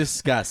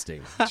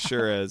disgusting.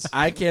 Sure is.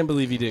 I can't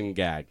believe you didn't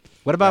gag.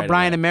 What about Right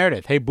Brian away. and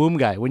Meredith? Hey, boom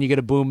guy, when you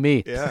gonna boom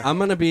me? Yeah. I'm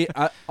gonna be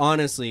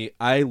honestly.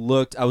 I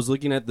was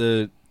looking at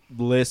the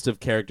list of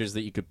characters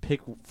that you could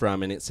pick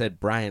from, and it said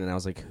Brian, and I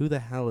was like, "Who the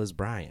hell is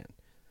Brian?"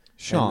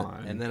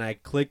 Sean. And then I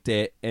clicked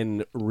it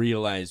and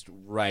realized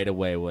right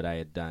away what I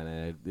had done.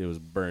 And it was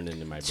burned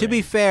into my brain. To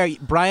be fair,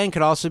 Brian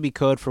could also be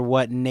code for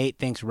what Nate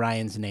thinks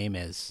Ryan's name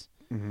is.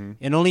 Mm-hmm.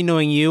 And only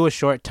knowing you a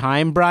short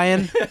time,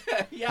 Brian,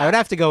 I would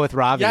have to go with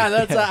Robbie. Yeah,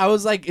 that's. I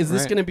was like, is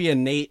this Right. going to be a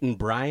Nate and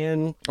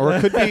Brian? Or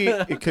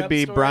it could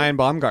be story? Brian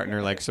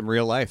Baumgartner, like some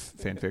real life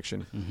fan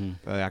fiction.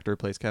 The actor who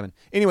plays Kevin.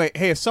 Anyway,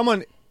 hey, if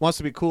someone wants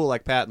to be cool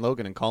like Pat and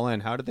Logan and call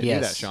in, how did they do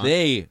that, Sean?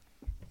 They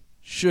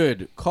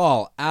should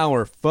call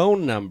our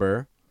phone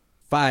number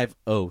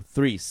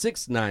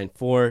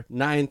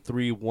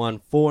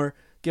 503-694-9314.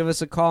 Give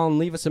us a call and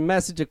leave us a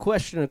message, a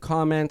question, a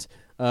comment.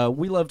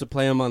 We love to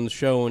play them on the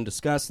show and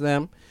discuss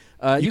them.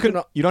 You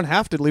don't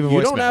have to leave a voicemail.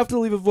 You don't have to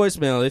leave a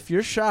voicemail. If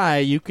you're shy,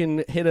 you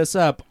can hit us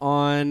up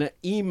on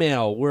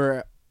email.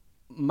 We're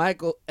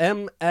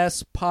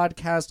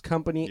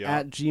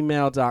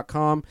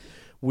michaelmspodcastcompany@gmail.com.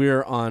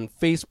 We're on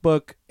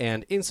Facebook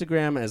and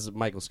Instagram as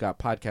Michael Scott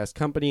Podcast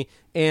Company,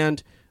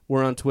 and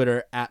we're on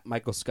Twitter at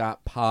Michael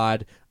Scott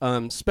Pod.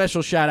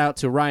 Special shout out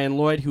to Ryan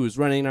Lloyd, who is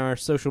running our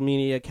social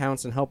media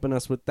accounts and helping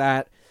us with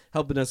that,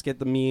 helping us get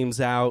the memes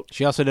out,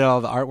 She also did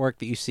all the artwork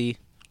that you see.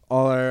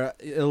 all our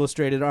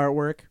illustrated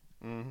artwork.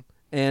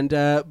 And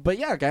but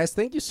yeah, guys,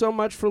 thank you so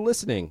much for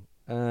listening.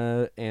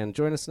 And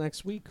join us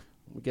next week.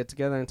 We get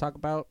together and talk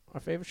about our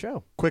favorite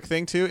show. Quick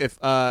thing too, if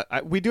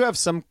we do have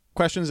some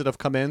questions that have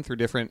come in through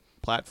different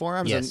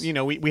platforms, Yes.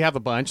 and we have a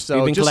bunch. We've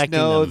So been just collecting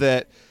know them.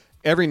 that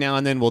every now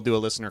and then we'll do a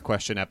listener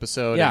question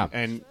episode Yeah.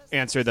 and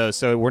answer those.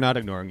 So we're not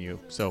ignoring you.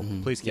 So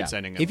please keep Yeah.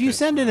 sending them. If you 'cause-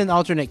 send in an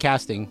alternate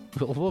casting,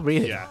 we'll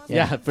read it. Yeah.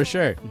 Yeah, for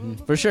sure.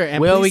 For sure.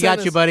 And Will, please we send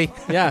got you, us- buddy.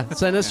 Yeah,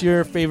 send us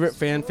your favorite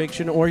fan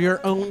fiction or your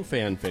own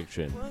fan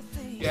fiction.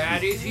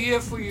 Daddy's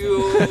here for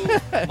you,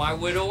 my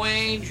widow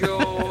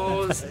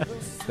angels.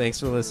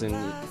 Thanks for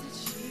listening.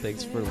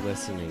 Thanks for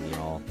listening,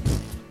 y'all.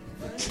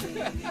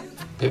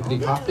 Pippity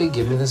Poppy,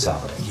 give me the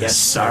salad. Yes,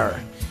 sir.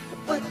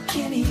 But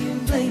can you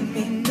blame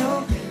me?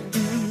 No,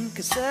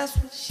 'cause that's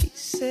what she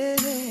said.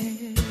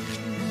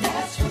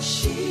 That's what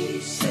she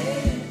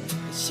said.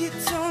 She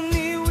told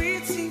me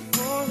we'd see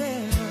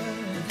forever.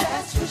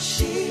 That's what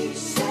she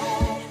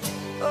said.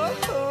 Oh,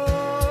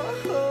 oh,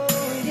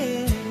 oh,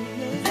 yeah.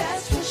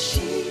 That's what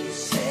she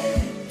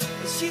said.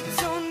 She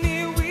told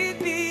me we'd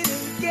be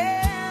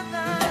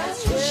together.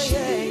 That's what she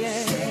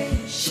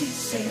said. She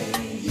said,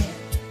 yeah.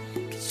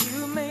 'Cause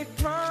you made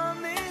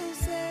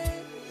promises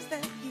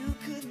that you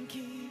couldn't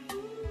keep. But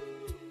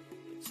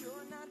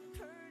you're not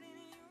hurting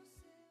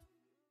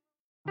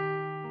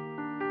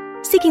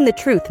yourself. Seeking the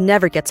truth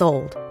never gets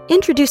old.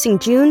 Introducing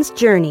June's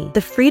Journey,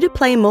 the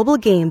free-to-play mobile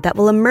game that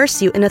will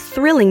immerse you in a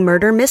thrilling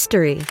murder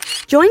mystery.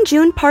 Join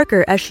June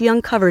Parker as she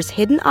uncovers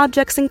hidden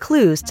objects and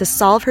clues to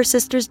solve her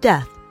sister's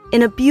death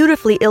in a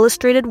beautifully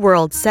illustrated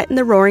world set in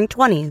the Roaring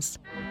 '20s.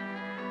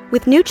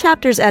 With new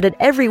chapters added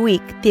every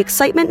week, the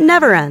excitement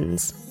never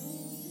ends.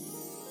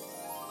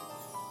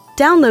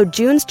 Download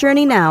June's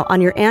Journey now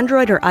on your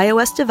Android or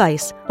iOS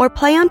device, or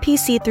play on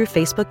PC through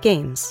Facebook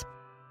Games.